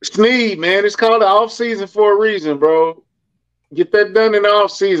 Snead, man, it's called the off season for a reason, bro. Get that done in the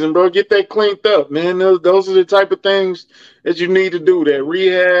off season, bro. Get that cleaned up, man. Those are the type of things that you need to do. That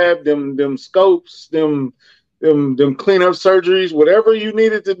rehab, them scopes, them cleanup surgeries, whatever you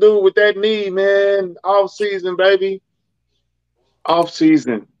needed to do with that knee, man. Off season, baby. Off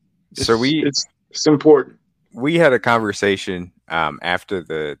season. It's important. We had a conversation after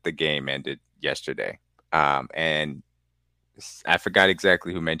the game ended yesterday, and I forgot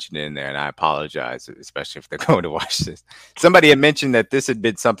exactly who mentioned it in there, and I apologize, especially if they're going to watch this. Somebody had mentioned that this had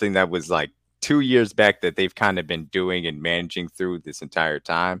been something that was like 2 years back that they've kind of been doing and managing through this entire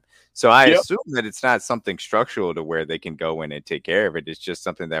time. So I assume that it's not something structural to where they can go in and take care of it. It's just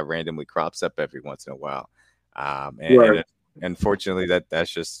something that randomly crops up every once in a while. And unfortunately,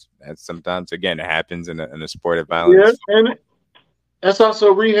 that's sometimes, again, it happens in a sport of violence. Yeah, and that's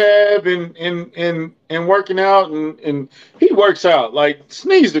also rehab and working out, and he works out. Like,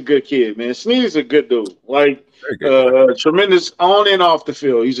 Snead's a good kid, man. Snead's a good dude. Like, tremendous on and off the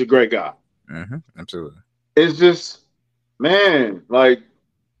field. He's a great guy. Mm-hmm, absolutely. It's just, man, like,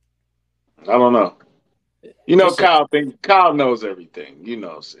 I don't know. Kyle knows everything. You know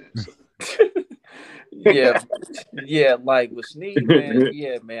what I'm saying? Yeah, like with Snead, man.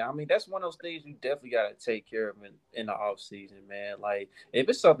 Yeah, man. I mean, that's one of those things you definitely got to take care of in the off season, man. Like, if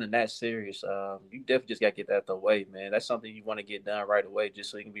it's something that serious, you definitely just got to get that out the way, man. That's something you want to get done right away, just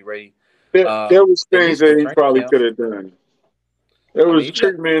so you can be ready. There was things that he probably could have done. There was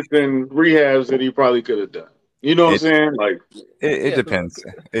treatments and rehabs that he probably could have done. You know what I'm saying? Like, it depends.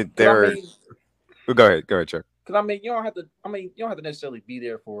 Go ahead, Chuck. Because I mean, you don't have to necessarily be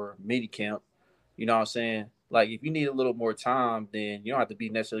there for mini camp. You know what I'm saying? Like, if you need a little more time, then you don't have to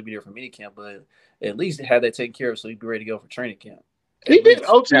necessarily be there for mini camp, but at least have that taken care of so you be ready to go for training camp. He did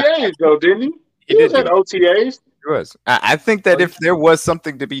OTAs though, didn't he? He did OTAs. He was. I think that if there was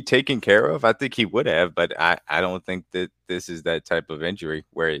something to be taken care of, I think he would have. But I don't think that this is that type of injury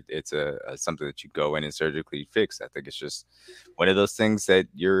where it's something that you go in and surgically fix. I think it's just one of those things that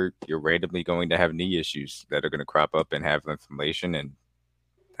you're randomly going to have knee issues that are going to crop up and have inflammation, and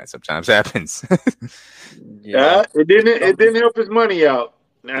that sometimes happens. It didn't help his money out.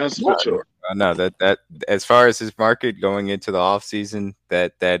 That's for sure. No, that as far as his market going into the off season,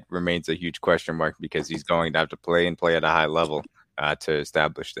 that remains a huge question mark because he's going to have to play at a high level to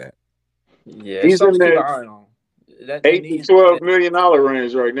establish that. Yeah, he's in that $8 to $12 million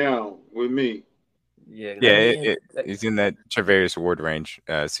range right now with me. Yeah, he's in that Travarius Ward range,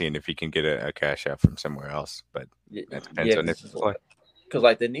 seeing if he can get a cash out from somewhere else. But that depends on if he play. Because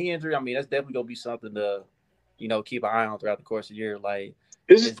like the knee injury, I mean, that's definitely gonna be something to, keep an eye on throughout the course of the year. Like,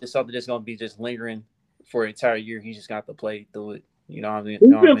 it's just something that's gonna be just lingering for an entire year. He's just got to play through it. You know what I mean? He's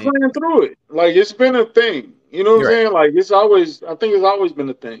been playing through it. Like, it's been a thing. You know what I'm saying? Like, I think it's always been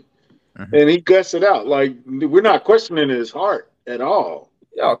a thing. Mm-hmm. And he guts it out. Like, we're not questioning his heart at all.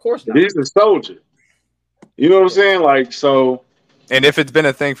 Yeah, of course not. He's a soldier. You know what I'm saying? Like, so. And if it's been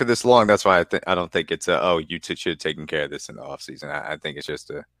a thing for this long, that's why I don't think it's you should have taken care of this in the offseason. I think it's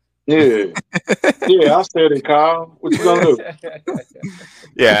just Yeah. Yeah, I said it, Kyle. What you gonna do?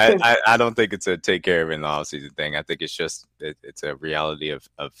 Yeah, I don't think it's a take care of it in the offseason thing. I think it's just it's a reality of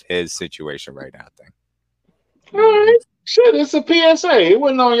his situation right now thing. All right. Shit, it's a PSA. It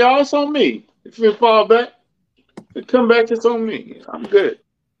wasn't on y'all. It's on me. If it fall back, if it come back, it's on me. I'm good.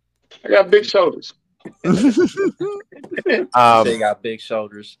 I got big shoulders. They got big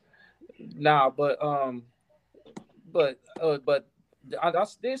shoulders. Nah, but I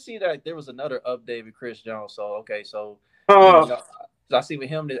did see that there was another update with Chris Jones. So okay, so Uh, I see with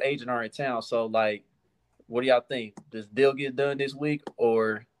him and his agent are in town. So like, what do y'all think? Does the deal get done this week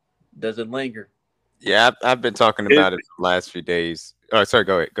or does it linger? Yeah, I've been talking about it the last few days. Oh, sorry.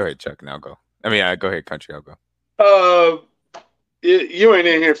 Go ahead, Chuck. Now go. I mean, go ahead, Country. I'll go. you ain't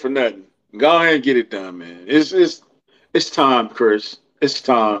in here for nothing. Go ahead and get it done, man. It's time, Chris. It's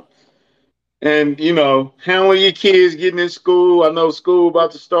time. And handle your kids getting in school. I know school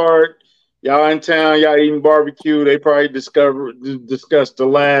about to start. Y'all in town. Y'all eating barbecue. They probably discussed the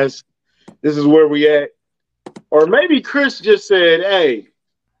last. This is where we at. Or maybe Chris just said,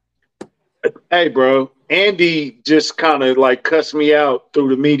 "Hey, bro. Andy just kind of like cussed me out through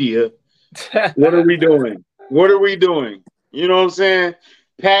the media. What are we doing? What are we doing? You know what I'm saying?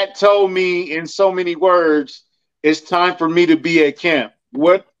 Pat told me in so many words, it's time for me to be at camp.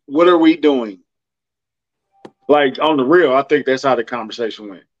 What are we doing?" Like, on the real, I think that's how the conversation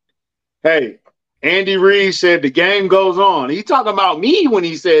went. Hey, Andy Reid said the game goes on. He talking about me when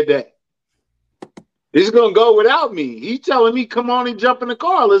he said that. It's going to go without me. He telling me, come on and jump in the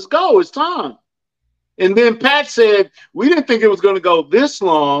car. Let's go. It's time. And then Pat said, we didn't think it was going to go this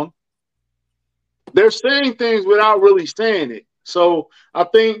long. They're saying things without really saying it. So I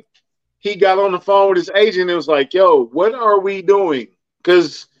think he got on the phone with his agent and was like, yo, what are we doing?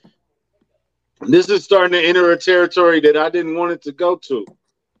 Because this is starting to enter a territory that I didn't want it to go to.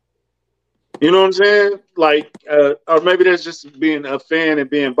 You know what I'm saying? Like, or maybe that's just being a fan and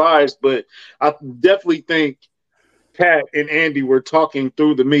being biased, but I definitely think Pat and Andy were talking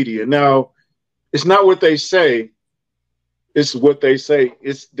through the media. Now, it's not what they say. It's what they say.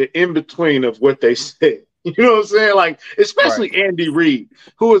 It's the in-between of what they say. You know what I'm saying? Like, especially right. Andy Reid,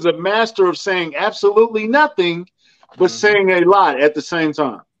 who is a master of saying absolutely nothing, but saying a lot at the same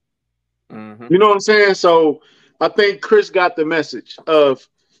time. You know what I'm saying? So I think Chris got the message of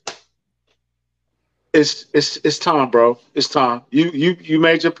it's time, bro. It's time. You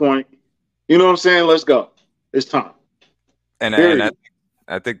made your point. You know what I'm saying? Let's go. It's time. And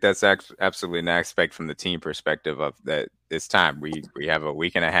I think that's absolutely an aspect from the team perspective of that. It's time. We have a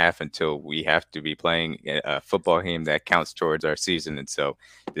week and a half until we have to be playing a football game that counts towards our season, and so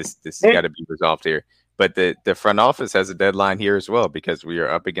this has got to be resolved here. But the front office has a deadline here as well because we are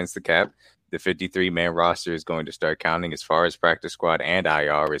up against the cap. The 53-man roster is going to start counting as far as practice squad and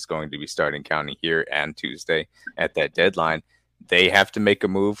IR is going to be starting counting here on Tuesday at that deadline. They have to make a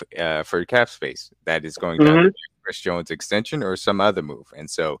move for cap space. That is going to be Chris Jones extension or some other move. And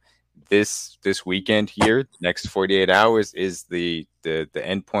so this weekend here, next 48 hours is the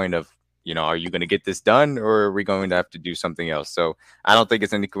end point of, are you going to get this done or are we going to have to do something else? So I don't think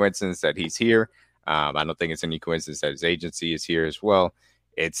it's any coincidence that he's here. I don't think it's any coincidence that his agency is here as well.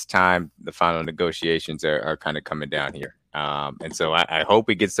 It's time. The final negotiations are kind of coming down here. And so I hope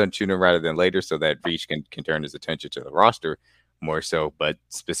it gets done sooner rather than later so that Veach can turn his attention to the roster more so. But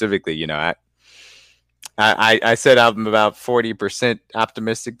specifically, I said I'm about 40%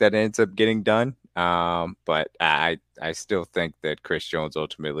 optimistic that it ends up getting done. But I still think that Chris Jones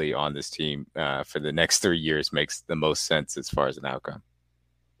ultimately on this team for the next 3 years makes the most sense as far as an outcome.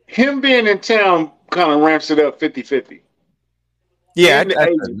 Him being in town kind of ramps it up 50-50. Yeah. And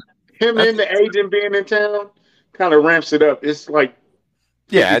the agent being in town kind of ramps it up. It's like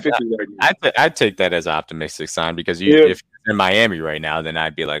 50-50 right now. I'd take that as an optimistic sign because if you're in Miami right now, then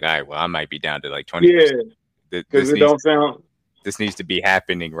I'd be like, all right, well, I might be down to like 20%. Yeah, because this needs to be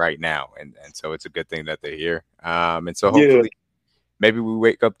happening right now. And so it's a good thing that they're here. And so hopefully maybe we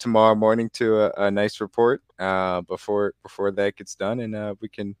wake up tomorrow morning to a nice report before that gets done and we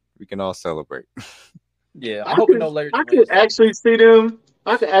can all celebrate. Yeah, I'm hoping no later. I could actually see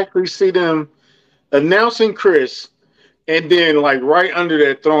them announcing Chris and then like right under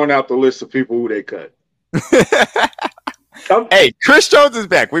that throwing out the list of people who they cut. Hey, Chris Jones is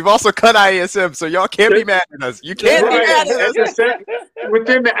back. We've also cut ISM, so y'all can't be mad at us. You can't be mad at us.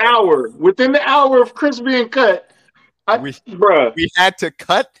 Within the hour of Chris being cut, we had to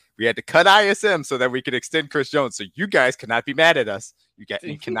cut ISM so that we could extend Chris Jones. So you guys cannot be mad at us. You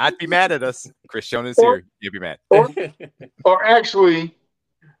cannot be mad at us. Chris Jones is here. You'll be mad. Or actually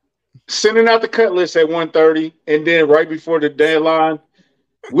sending out the cut list at 1:30 and then right before the deadline,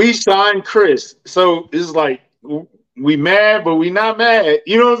 we signed Chris. So it's like we mad, but we not mad.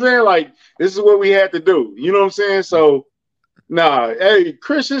 You know what I'm saying? Like, this is what we had to do. You know what I'm saying? So, nah, hey,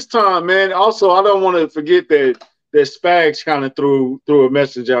 Chris, it's time, man. Also, I don't want to forget that Spags kind of threw a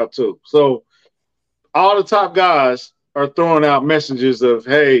message out too. So all the top guys are throwing out messages of,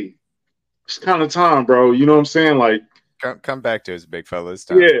 hey, it's kind of time, bro. You know what I'm saying? Like, come back to us, big fella. It's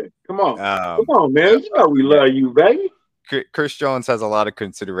time. Yeah, come on, man. You know we love you, baby. Chris Jones has a lot of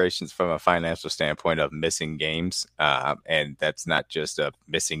considerations from a financial standpoint of missing games, and that's not just a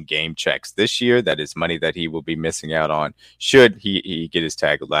missing game checks this year. That is money that he will be missing out on should he get his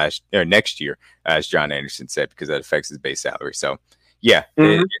tag next year, as John Anderson said, because that affects his base salary. So, yeah,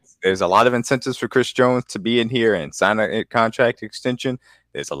 there's a lot of incentives for Chris Jones to be in here and sign a contract extension.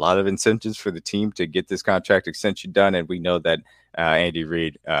 There's a lot of incentives for the team to get this contract extension done, and we know that Andy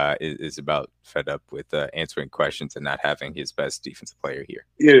Reid is about fed up with answering questions and not having his best defensive player here.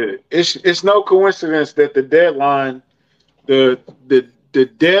 Yeah, it's no coincidence that the deadline, the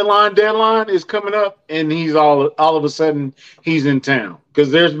deadline is coming up, and he's all of a sudden he's in town,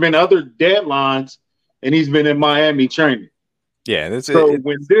 because there's been other deadlines, and he's been in Miami training. Yeah,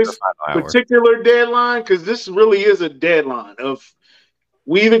 when this particular deadline, because this really is a deadline of,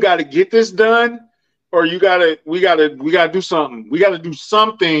 we either got to get this done, or we gotta do something. We gotta do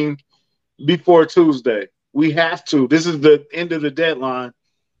something before Tuesday. We have to. This is the end of the deadline.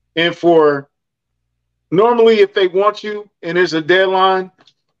 And normally if they want you and there's a deadline,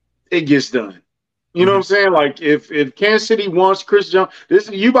 it gets done. You know what I'm saying? Like if Kansas City wants Chris Jones,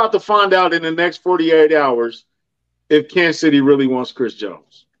 you about to find out in the next 48 hours if Kansas City really wants Chris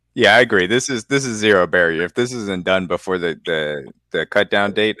Jones. Yeah, I agree. This is zero barrier. If this isn't done before the cut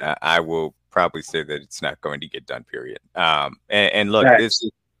down date, I will probably say that it's not going to get done, period. And look,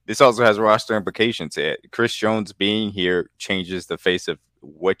 this also has roster implications. Chris Jones being here changes the face of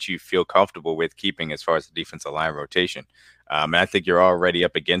what you feel comfortable with keeping as far as the defensive line rotation. And I think you're already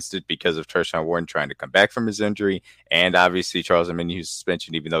up against it because of Tershawn Wharton trying to come back from his injury, and obviously Charles Omenihu's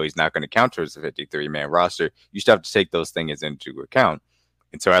suspension, even though he's not going to count towards the 53-man roster. You still have to take those things into account.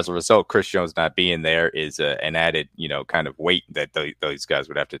 And so as a result, Chris Jones not being there is an added, kind of weight that those guys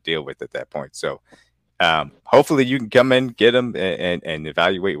would have to deal with at that point. So hopefully you can come in, get him, and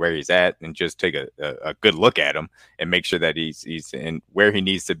evaluate where he's at, and just take a good look at him and make sure that he's in where he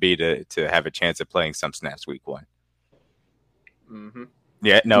needs to be to have a chance at playing some snaps week one. Mm-hmm.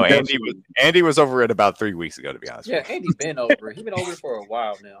 Yeah, no, Andy was over it about 3 weeks ago, to be honest. Yeah, Andy's been over it. He's been over it for a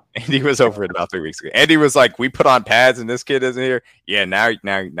while now. Andy was over it about 3 weeks ago. Andy was like, "We put on pads and this kid isn't here." Yeah, now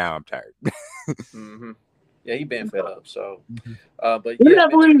I'm tired. Mm-hmm. Yeah, he's been fed up. So, but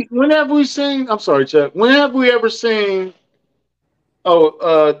when have we seen? I'm sorry, Chuck. When have we ever seen?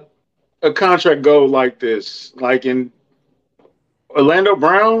 A contract go like this? Like in Orlando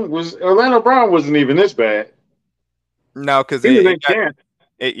Brown wasn't even this bad. No, because he was in camp.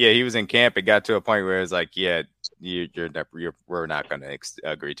 He was in camp. It got to a point where it was like, we're not going to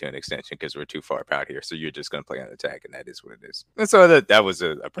agree to an extension because we're too far out here. So you're just going to play on the tag, and that is what it is. And so that was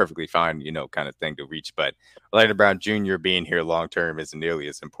a perfectly fine, kind of thing to reach. But Orlando Brown Jr. being here long term isn't nearly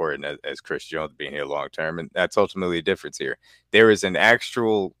as important as Chris Jones being here long term, and that's ultimately the difference here. There is an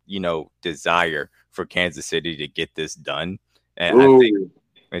actual, desire for Kansas City to get this done, and I think,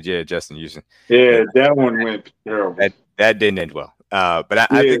 Justin Houston. Yeah, that one went terrible. That didn't end well. But I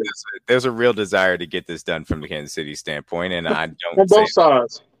think there's a real desire to get this done from the Kansas City standpoint, and I don't on both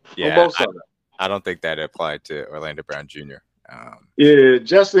sides. Yeah, on both sides. I don't think that applied to Orlando Brown Jr.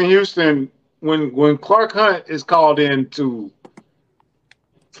 Justin Houston, when Clark Hunt is called in to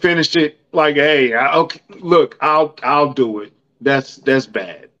finish it, like, hey, I'll do it. That's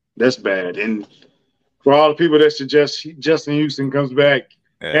bad. That's bad. And for all the people that suggest Justin Houston comes back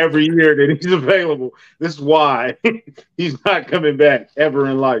every year that he's available, this is why he's not coming back ever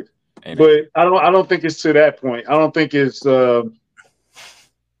in life. Amen. But I don't think it's to that point. I don't think it's as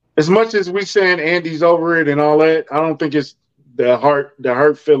much as we saying Andy's over it and all that. I don't think it's the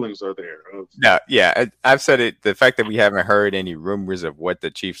hurt feelings are there. No, yeah, I've said it. The fact that we haven't heard any rumors of what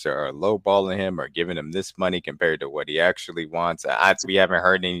the Chiefs are lowballing him or giving him this money compared to what he actually wants. We haven't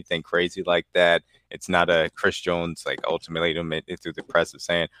heard anything crazy like that. It's not a Chris Jones like ultimatum through the press of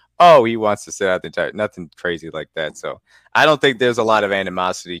saying, "Oh, he wants to sit out the entire." Nothing crazy like that. So I don't think there's a lot of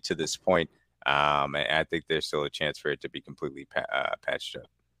animosity to this point, and I think there's still a chance for it to be completely patched up.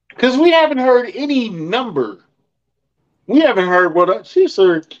 Because we haven't heard any number. We haven't heard what Chiefs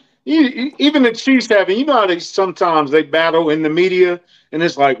are. Even the Chiefs haven't. You know how sometimes they battle in the media, and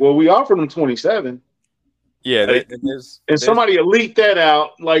it's like, well, we offered them 27. Yeah, somebody will leak that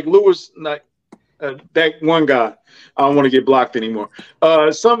out, like Lewis. Like, that one guy. I don't want to get blocked anymore.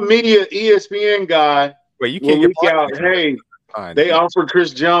 Some media ESPN guy Wait, you will can't get leak out, blocked. hey, Fine. they offered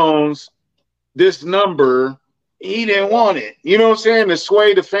Chris Jones this number. He didn't want it. You know what I'm saying? To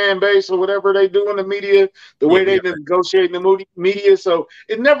sway the fan base or whatever they do in the media, the way they negotiate in the media. So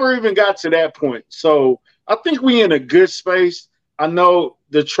it never even got to that point. So I think we in a good space. I know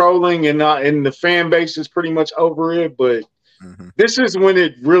the trolling and the fan base is pretty much over it, but this is when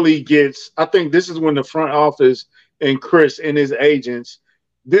it really gets. I think this is when the front office and Chris and his agents,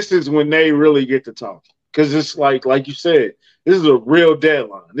 this is when they really get to talk, because it's like you said, this is a real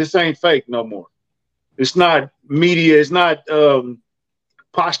deadline. This ain't fake no more. It's not media. It's not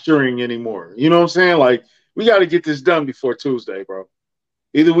posturing anymore. You know what I'm saying? Like, we got to get this done before Tuesday, bro.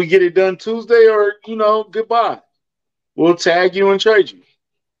 Either we get it done Tuesday or, goodbye. We'll tag you and trade you.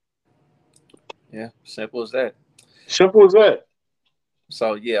 Yeah, simple as that. Simple as that.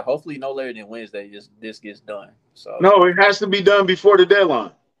 So, yeah, hopefully no later than Wednesday this gets done. So no, it has to be done before the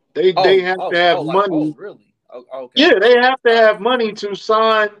deadline. They have to have money. Really? Okay. Yeah, they have to have money to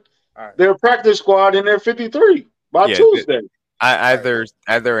sign their practice squad in their 53 by Tuesday.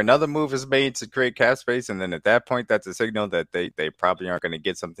 Either another move is made to create cap space, and then at that point, that's a signal that they probably aren't going to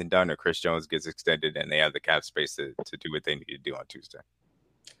get something done, or Chris Jones gets extended and they have the cap space to do what they need to do on Tuesday.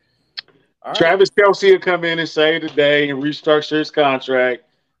 Travis Kelce will come in and say today and restructure his contract,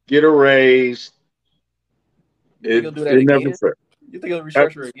 get a raise. You think he'll do that again? You think he'll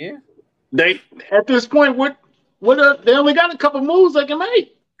restructure again? They at this point, they only got a couple moves they can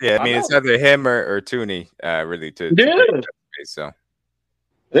make. Yeah, I mean it's either him or Tooney, really. So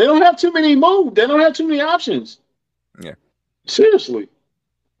they don't have too many moves. They don't have too many options. Yeah, seriously.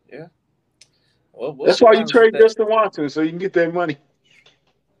 Yeah. Well, that's why you trade Justin Watson, so you can get that money.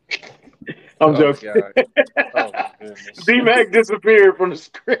 I'm joking. Oh my goodness. D-Mac disappeared from the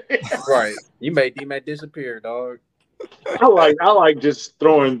script. Right. You made D-Mac disappear, dog. I like just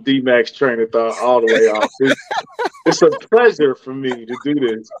throwing D-Mac's train of thought all the way off. It's a pleasure for me to do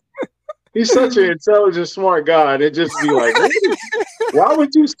this. He's such an intelligent, smart guy. And it just be like, why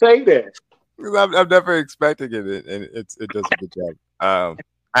would you say that? I'm never expecting it, and it does a good job.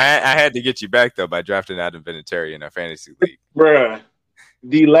 I had to get you back though by drafting Adam Vinatieri in our fantasy league, bruh.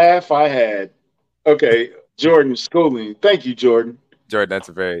 The laugh I had. Okay, Jordan Schooling. Thank you, Jordan. Jordan, that's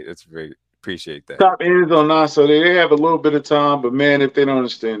a very appreciate that. Top ends on us, so they have a little bit of time, but man, if they don't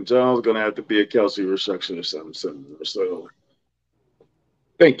understand, John's gonna have to be a Kelce restriction or something. So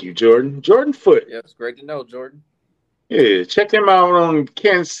thank you, Jordan. Jordan Foote. Yeah, it's great to know, Jordan. Yeah, check him out on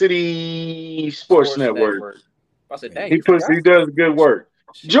Kansas City Sports Network. I said, dang, he does good work.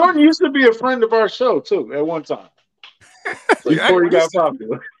 Jordan used to be a friend of our show too at one time. Before he got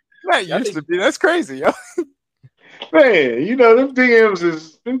popular. That used to be. That's crazy, yo. Man, them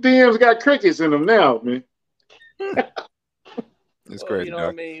DMs got crickets in them now, man. It's crazy. You know what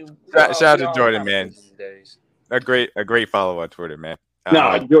I mean? Shout out to Jordan, man. A great follow on Twitter, man.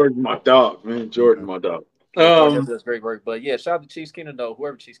 Jordan, my dog, man. Jordan, my dog. That's great work. But yeah, shout out to Chiefs Kingdom, though.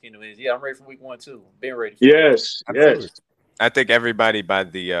 Whoever Chiefs Kingdom is. Yeah, I'm ready for week 1 too. Been ready. Yes. I think everybody by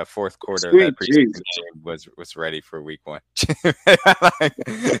the fourth quarter of that preseason game was ready for week 1.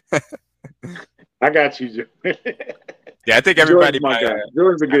 I got you, yeah, I think everybody.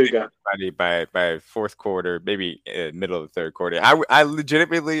 Jordan's a good guy. Everybody by fourth quarter, maybe middle of the third quarter. I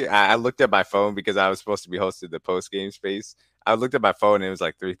legitimately I looked at my phone because I was supposed to be hosting the post game space. I looked at my phone and it was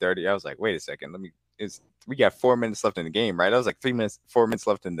like 3:30. I was like, wait a second, we got 4 minutes left in the game, right? I was like 4 minutes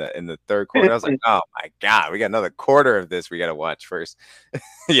left in the third quarter. I was like, oh my God, we got another quarter of this we got to watch first.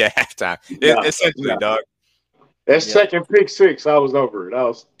 Yeah, halftime. Essentially, dog. That second pick six, I was over it.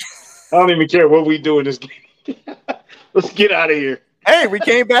 I don't even care what we do in this game. Let's get out of here. Hey, we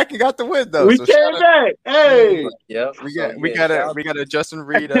came back and got the win though. We came back. Hey, yeah, we got a Justin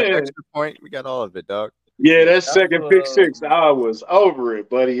Reed extra point. We got all of it, dog. Yeah, that second pick six, I was over it,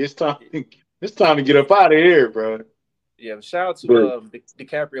 buddy. It's time to get up out of here, bro. Yeah, shout out to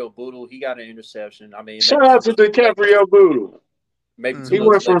DiCaprio Boodle. He got an interception. I mean, shout out to DiCaprio Boodle. He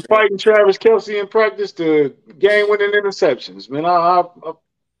went from fighting Travis Kelce in practice to game-winning interceptions. Man, I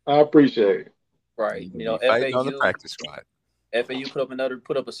appreciate it. Right, FAU on the practice squad. FAU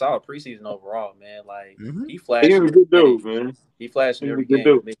put up a solid preseason overall, man. Like he flashed. He's a good dude, man. He flashed every game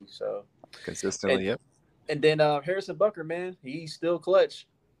to me. So consistently, yep. And then Harrison Butker, man, he's still clutch.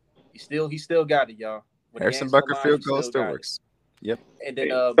 He still got it, y'all. When Harrison Butker field goal still works. Yep. And then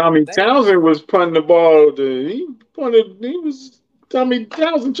Tommy Townsend was punting the ball. Tommy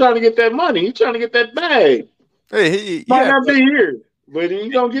Townsend trying to get that money. He's trying to get that bag. Hey, he might not be here, but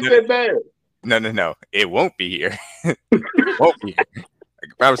he's gonna get that bag. No. It won't be here. It won't be here. I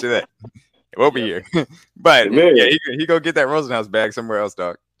can promise you that. It won't be here. But Man. yeah, he go get that Rosenhaus bag somewhere else,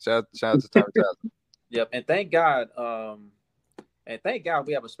 dog. Shout out to Thomas Johnson. Yep, and thank God,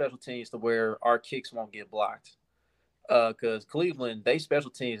 we have a special teams to where our kicks won't get blocked. Because Cleveland, they special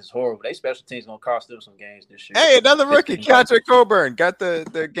teams is horrible. They special teams gonna cost them some games this year. Hey, another rookie, Patrick Coburn, got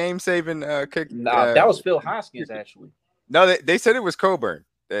the game saving kick. Nah, that was Phil Hoskins actually. No, they said it was Coburn.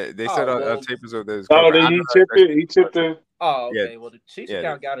 They said on tapers of this. Oh, he tipped it. He tipped it. Oh, okay. Yeah. Well, the Chiefs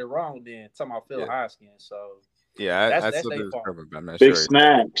account got it wrong then. Talking about Phil Hoskins, so yeah, I saw it was Coburn, but I'm not Big sure.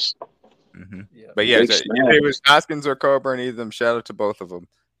 snaps. Mm-hmm. Yeah. But yeah, so it was Hoskins or Coburn. Either of them. Shout out to both of them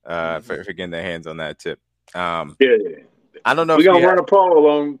for getting their hands on that tip. Yeah. I don't know. We're gonna run a poll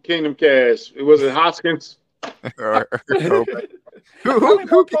on Kingdom Cast. Was it Hoskins or Coburn? How many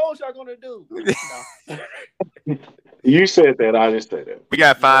more polls y'all gonna do? You said that. I didn't say that. We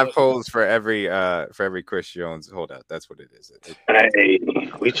got 5 polls for every Chris Jones holdout. That's what it is. Hey,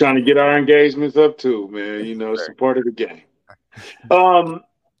 we trying to get our engagements up too, man. You know, it's a part of the game.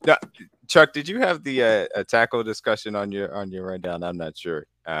 Chuck, did you have the a tackle discussion on your rundown? I'm not sure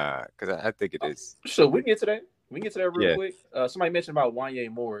because I think it is. So we can get to that. Real quick. Somebody mentioned about Wanya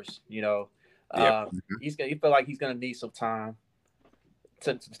Morris. You know, he felt like he's gonna need some time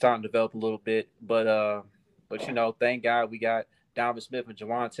to develop a little bit, but you know, thank God we got Donovan Smith and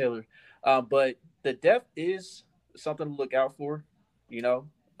Jawan Taylor. But the depth is something to look out for. You know,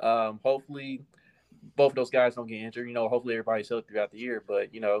 hopefully both of those guys don't get injured. You know, hopefully everybody's healthy throughout the year.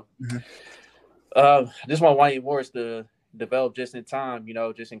 But you know, just want Wanya Morris to develop just in time. You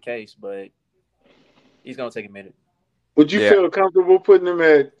know, just in case. But he's gonna take a minute. Would you feel comfortable putting him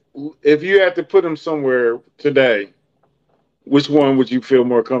at? If you had to put him somewhere today, which one would you feel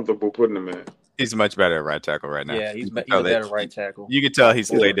more comfortable putting him at? He's much better at right tackle right now. Yeah, he's a better right tackle. You can tell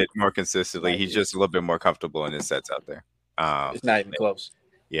he's played it more consistently. He's just a little bit more comfortable in his sets out there. It's not even close.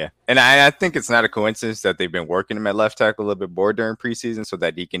 Yeah, and I think it's not a coincidence that they've been working him at left tackle a little bit more during preseason so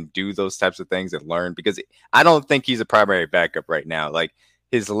that he can do those types of things and learn. Because I don't think he's a primary backup right now. Like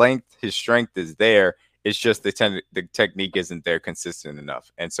his length, his strength is there. It's just the technique isn't there consistent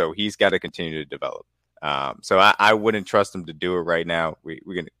enough, and so he's got to continue to develop. So I wouldn't trust him to do it right now.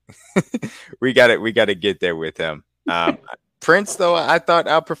 We got to get there with him. Prince, though, I thought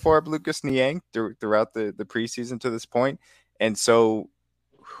outperformed Lucas Niang throughout the preseason to this point. And so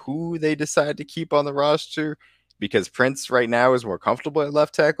who they decide to keep on the roster, because Prince right now is more comfortable at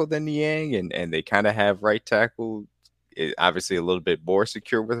left tackle than Niang, and they kind of have right tackle obviously a little bit more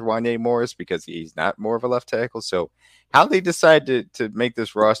secure with Wanya Morris because he's not more of a left tackle. So how they decide to make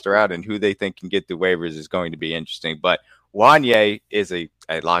this roster out and who they think can get the waivers is going to be interesting. But Wanya is a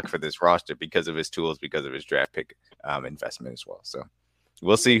lock for this roster because of his tools, because of his draft pick investment as well. So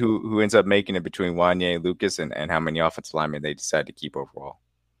we'll see who ends up making it between Wanya and Lucas and how many offensive linemen they decide to keep overall.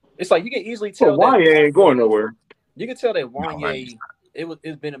 It's like you can easily tell Wanya ain't going nowhere. You can tell that Wanya,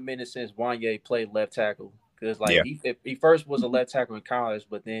 it's been a minute since Wanya played left tackle. Because he first was a left tackle in college,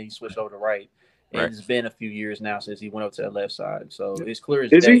 but then he switched over to right. And it's been a few years now since he went up to the left side. So it's clear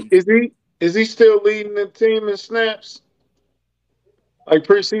as day. Is he still leading the team in snaps? Like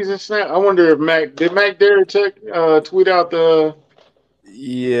preseason snap? I wonder if Mac Derrick tweet out the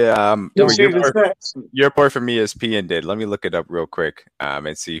your report from ESPN did. Let me look it up real quick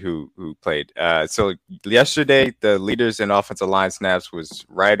and see who played. So yesterday, the leaders in offensive line snaps was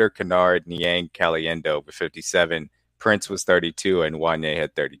Ryder, Kennard, Niang, Caliendo with 57. Prince was 32, and Wanya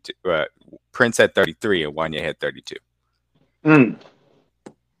had 32. Prince had 33, and Wanya had 32.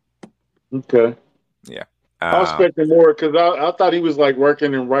 Okay. Yeah. I was expecting more because I thought he was like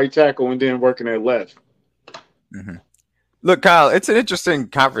working in right tackle and then working at left. Mm-hmm. Look, Kyle, it's an interesting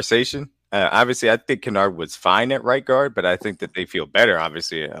conversation. Obviously, I think Kennard was fine at right guard, but I think that they feel better,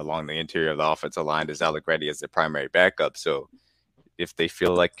 obviously, along the interior of the offensive line as Alec Reddy as their primary backup. So if they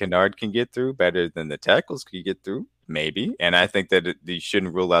feel like Kennard can get through better than the tackles can get through, maybe. And I think that you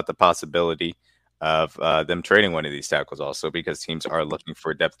shouldn't rule out the possibility of them trading one of these tackles also, because teams are looking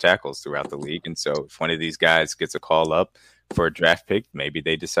for depth tackles throughout the league. And so if one of these guys gets a call up for a draft pick, maybe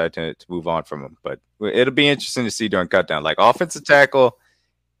they decide to move on from him. But it'll be interesting to see during cutdown, like offensive tackle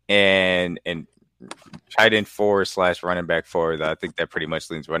and tight end 4/ running back 4. I think that pretty much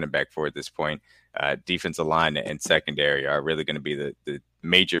leans running back 4 at this point. Defensive line and secondary are really going to be the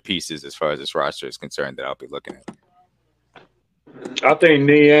major pieces as far as this roster is concerned that I'll be looking at. I think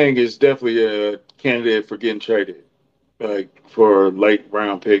Niang is definitely a candidate for getting traded, like for a late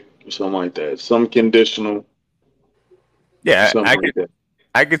round pick or something like that. Some conditional. Yeah,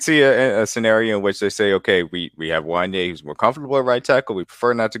 I could see a scenario in which they say, okay, we have Wanya who's more comfortable at right tackle. We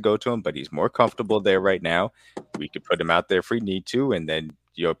prefer not to go to him, but he's more comfortable there right now. We could put him out there if we need to, and then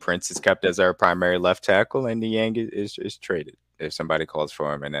Prince is kept as our primary left tackle, and Niang is traded if somebody calls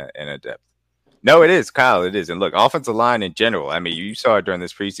for him in a depth. No, it is, Kyle. It is. And look, offensive line in general, I mean, you saw it during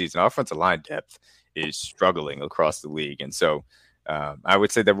this preseason. Offensive line depth is struggling across the league. And so I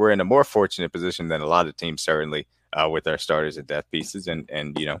would say that we're in a more fortunate position than a lot of teams, certainly, with our starters and depth pieces. And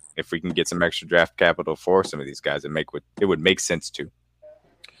if we can get some extra draft capital for some of these guys, it would make sense to.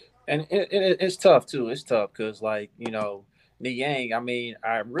 And it's tough, too. It's tough because, Niang, I mean,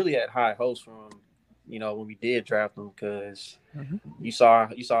 I really had high hopes for him, when we did draft him because you saw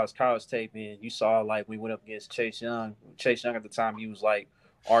his college tape and you saw, we went up against Chase Young. Chase Young at the time, he was,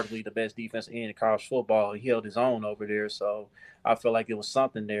 arguably the best defensive end in college football. He held his own over there, so I felt like it was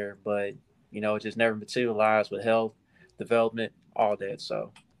something there. But, it just never materialized with health, development, all that,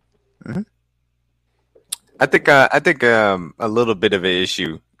 so. Mm-hmm. I think a little bit of an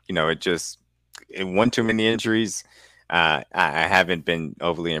issue, it won too many injuries. I haven't been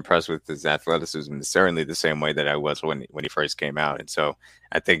overly impressed with his athleticism, certainly the same way that I was when he first came out. And so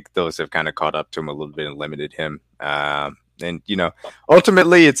I think those have kind of caught up to him a little bit and limited him. And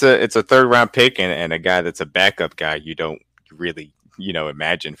ultimately it's a third round pick and a guy that's a backup guy you don't really,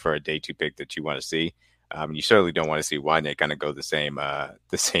 imagine for a day 2 pick that you want to see. You certainly don't want to see Wadney kind of go the same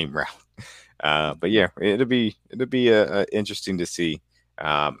route. But yeah, it'll be interesting to see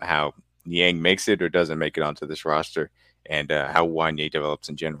how Niang makes it or doesn't make it onto this roster, and how Wanye develops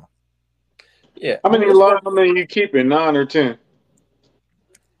in general. Yeah. How many linemen you keeping? 9 or 10?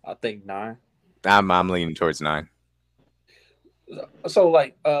 I think 9. I'm leaning towards 9. So,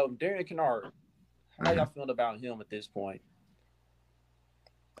 Darian Kennard, how y'all feeling about him at this point?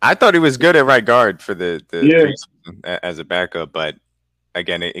 I thought he was good at right guard for the preseason as a backup, but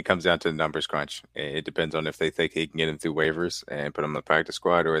again, it comes down to the numbers crunch. It depends on if they think he can get him through waivers and put him on the practice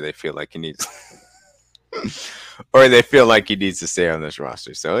squad, or they feel like he needs, to stay on this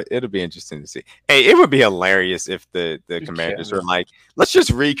roster. So it'll be interesting to see. Hey, it would be hilarious if the Commanders were like, let's just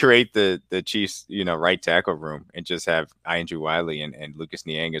recreate the Chiefs, right tackle room and just have Andrew Wiley and Lucas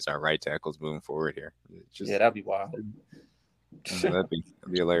Niang as our right tackles moving forward here. That'd be wild. That'd be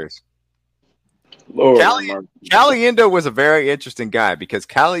hilarious. Lord, Caliendo was a very interesting guy because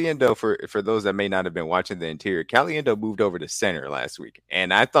Caliendo, for those that may not have been watching the interior, Caliendo moved over to center last week.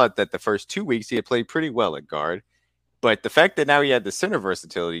 And I thought that the first 2 weeks he had played pretty well at guard. But the fact that now he had the center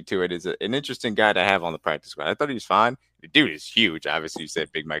versatility to it is an interesting guy to have on the practice squad. I thought he was fine. The dude is huge. Obviously, you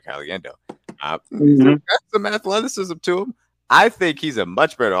said Big Mike Caliendo. Got some athleticism to him. I think he's a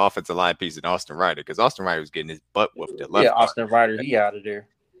much better offensive line piece than Austin Ryder because Austin Ryder was getting his butt whooped at left. Yeah, Austin Ryder, he out of there.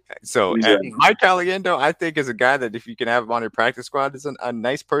 So Mike Caliendo, I think, is a guy that if you can have him on your practice squad, is a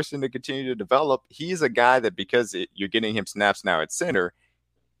nice person to continue to develop. He's a guy that because you're getting him snaps now at center,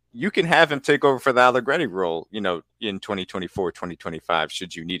 you can have him take over for the Allegretti role, in 2024, 2025,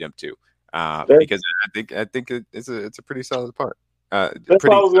 should you need him to. Because I think it's a pretty solid part. That's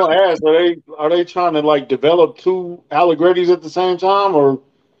what I was going to ask. Are they trying to develop 2 Allegrettis at the same time, or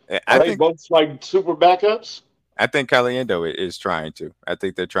are they both super backups? I think Caliendo is trying to. I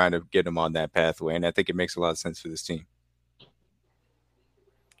think they're trying to get him on that pathway, and I think it makes a lot of sense for this team.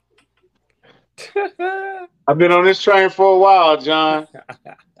 I've been on this train for a while, John.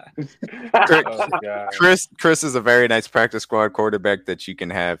 Chris is a very nice practice squad quarterback that you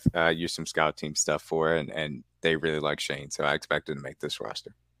can have use some scout team stuff for, and they really like Shane, so I expect him to make this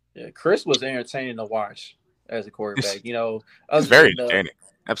roster. Yeah, Chris was entertaining to watch as a quarterback. It's very entertaining.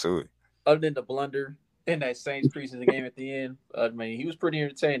 Absolutely. Other than the blunder in that Saints preseason game at the end, he was pretty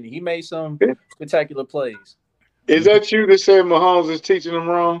entertaining. He made some spectacular plays. Is that you that said Mahomes is teaching him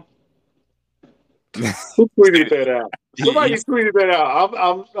wrong? Who tweeted that out? Somebody tweeted that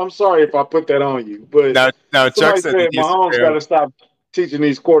out. I'm sorry if I put that on you, but no. Chuck said Mahomes got to stop teaching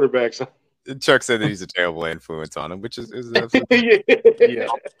these quarterbacks. Chuck said that he's a terrible influence on him, which is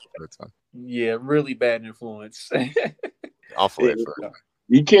yeah, really bad influence. Awful influence.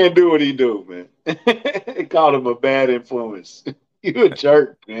 You can't do what he do, man. They called him a bad influence. You a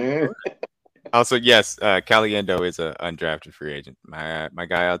jerk, man. Also, yes, Caliendo is an undrafted free agent. My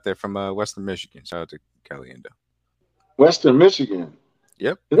guy out there from Western Michigan. Shout out to Caliendo. Western Michigan.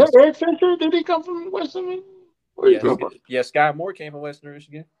 Yep. Is that Eric Fincher? Did he come from Western Michigan? Yeah, Sky Moore came from Western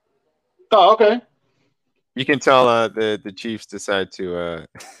Michigan. Oh, okay. You can tell the Chiefs decide to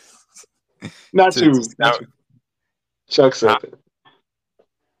not to Chuck said that.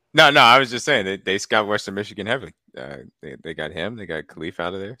 No, I was just saying they scout Western Michigan heavily. They got him. They got Khalif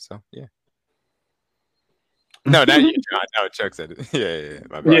out of there. So yeah. No, not you, John. No, Chuck said it. Yeah.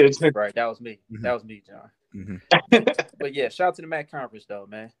 My bad. Yeah, right. That was me. Mm-hmm. That was me, John. Mm-hmm. But yeah, shout out to the MAC conference though,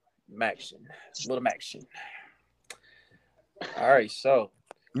 man. Maction. Little Maction. All right, so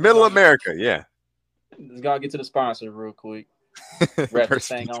Middle America, yeah. Let's go get to the sponsor real quick. Wrap this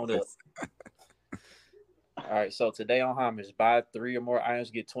thing on up. All right, so today on Homage, buy 3 or more items,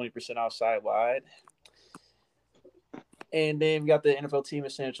 get 20% off site wide. And then we got the NFL Team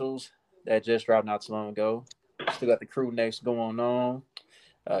Essentials that just dropped not too long ago. Still got the Crew Next going on.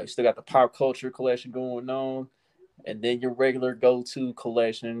 You still got the Pop Culture collection going on. And then your regular go-to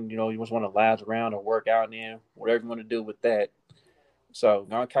collection. You know, you just want to lounge around or work out in, whatever you want to do with that. So,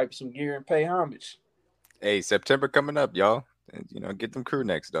 gonna copy some gear and pay homage. Hey, September coming up, y'all. And, you know, get them Crew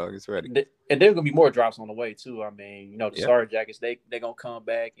Necks, dog. It's ready. And there's gonna be more drops on the way too. I mean, you know, the Starter Jackets, they gonna come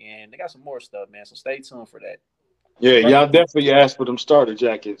back and they got some more stuff, man. So stay tuned for that. Yeah, y'all definitely asked for them Starter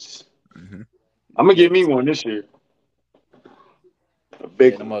Jackets. Mm-hmm. I'm gonna get me one this year. A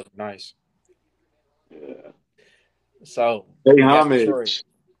big one. Must be nice. Yeah. So hey, homage.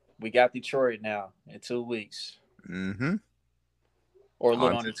 We got Detroit now in 2 weeks. Mm-hmm. Or a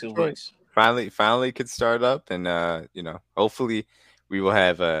little under 2 weeks. Finally could start up, and you know, hopefully we will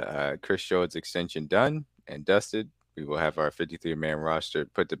have a Chris Jones extension done and dusted. We will have our 53-man roster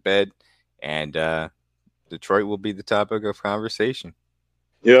put to bed, and Detroit will be the topic of conversation.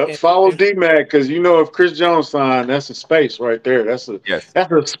 Yeah, follow D-Mac, because you know if Chris Jones signed, that's a space right there. That's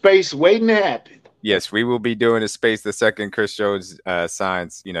a space waiting to happen. Yes, we will be doing a space the second Chris Jones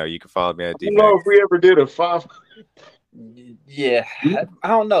signs. You know, you can follow me at D-Mac. I don't know if we ever did a 5. Yeah, I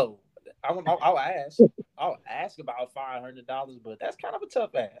don't know. I'll ask about $500, but that's kind of a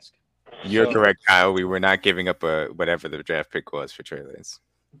tough ask. You're correct, Kyle. We were not giving up whatever the draft pick was for Trey Lance.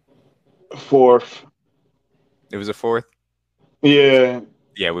 4th. It was a 4th? Yeah.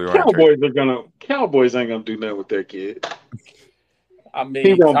 Yeah, we were. Cowboys ain't gonna do nothing with their kid. I mean,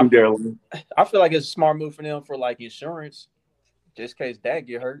 he won't be there long. I feel like it's a smart move for them for like insurance, just in case Dak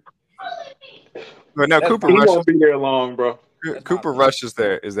get hurt. But no, Cooper Rush won't be there long, bro. Cooper Rush is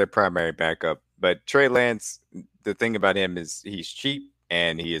their primary backup, but Trey Lance, the thing about him is he's cheap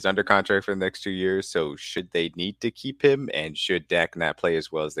and he is under contract for the next 2 years. So should they need to keep him, and should Dak not play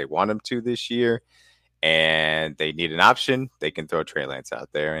as well as they want him to this year, and they need an option, they can throw Trey Lance out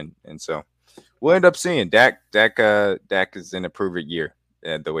there, and so we'll end up seeing Dak is in a prove-it year,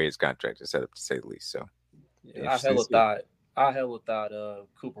 the way his contract is set up, to say the least. So yeah, I hella thought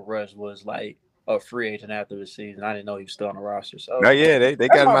Cooper Rush was like a free agent after the season. I didn't know he was still on the roster. So they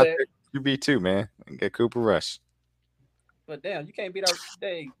got him out there QB2, man, and get Cooper Rush. But damn, you can't beat out.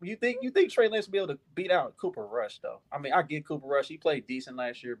 You think Trey Lance will be able to beat out Cooper Rush though? I mean, I get Cooper Rush. He played decent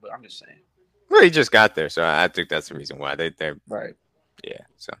last year, but I'm just saying. Well, he just got there, so I think that's the reason why they're right. Yeah,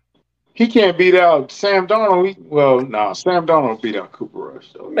 so he can't beat out Sam Darnold. Sam Darnold beat out Cooper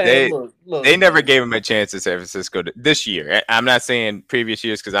Rush. Though. Man, they never gave him a chance in San Francisco this year. I'm not saying previous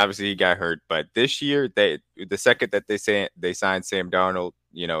years because obviously he got hurt, but this year the second that they signed Sam Darnold,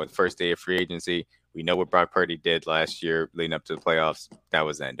 you know, the first day of free agency, we know what Brock Purdy did last year leading up to the playoffs. That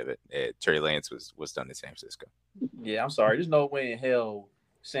was the end of it. Trey Lance was done in San Francisco. Yeah, I'm sorry. There's no way in hell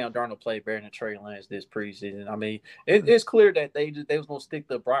Sam Darnold played better than Trey Lance this preseason. I mean, it's clear that they was going to stick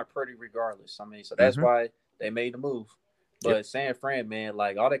to Brock Purdy regardless. I mean, so that's why they made the move. But San Fran, man,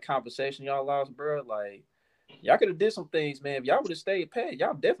 like all that compensation y'all lost, bro, like y'all could have did some things, man. If y'all would have stayed pat,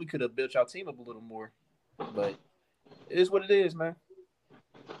 y'all definitely could have built y'all team up a little more. But it is what it is, man.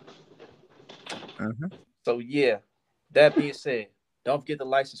 So, yeah, that being said, don't forget to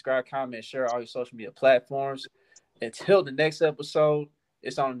like, subscribe, comment, share all your social media platforms. Until the next episode,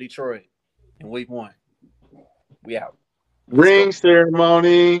 it's on Detroit in week 1. We out. Ring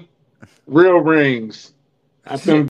ceremony, real rings.